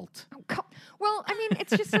Oh. adult. Oh, well, I mean,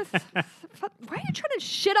 it's just why are you trying to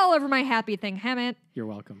shit all over my happy thing, Hammett? You're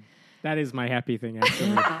welcome. That is my happy thing,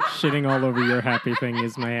 actually. Shitting all over your happy thing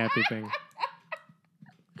is my happy thing.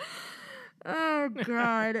 Oh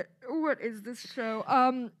God, what is this show?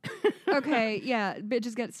 Okay, yeah,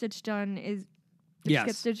 Bitches Get Stitched Done is Yes.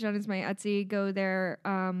 Get Stitched Done is my Etsy. Go there.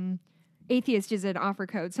 Atheist is an offer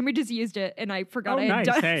code. Somebody just used it, and I forgot Oh, I had nice.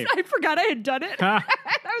 done. Hey. I forgot I had done it. Ha.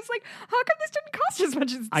 And I was like, how come this didn't cost as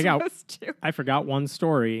much as it's I got- supposed to? I forgot one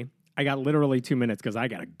story. I got literally 2 minutes because I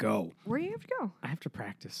got to go. Where do you have to go? I have to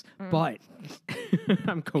practice, Mm. but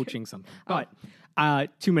I'm coaching something. Oh.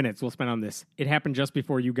 But 2 minutes we'll spend on this. It happened just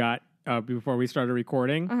before you got, before we started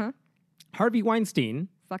recording. Uh huh. Harvey Weinstein,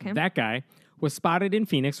 Fuck him. that guy, was spotted in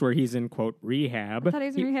Phoenix, where he's in, quote, rehab. I thought he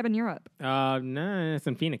was in rehab in Europe. No, it's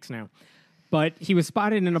in Phoenix now. But he was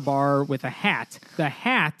spotted in a bar with a hat. The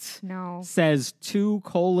hat says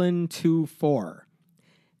 2:24.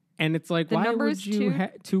 And it's like, why would you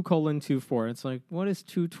 2:24? It's like, what is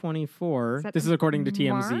 224? This is according to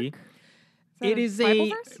TMZ. It is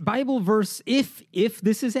a Bible verse. If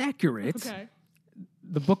this is accurate,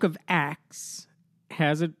 the book of Acts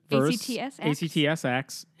has a verse. ACTS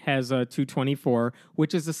Acts has a 2:24,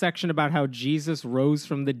 which is a section about how Jesus rose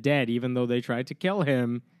from the dead, even though they tried to kill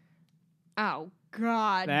him. Oh,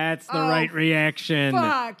 God. That's the right reaction.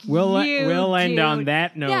 Fuck we'll end on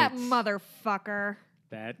that note. That motherfucker.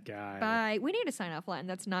 That guy. Bye. We need to sign off line.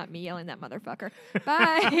 That's not me yelling that motherfucker.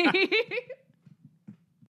 Bye.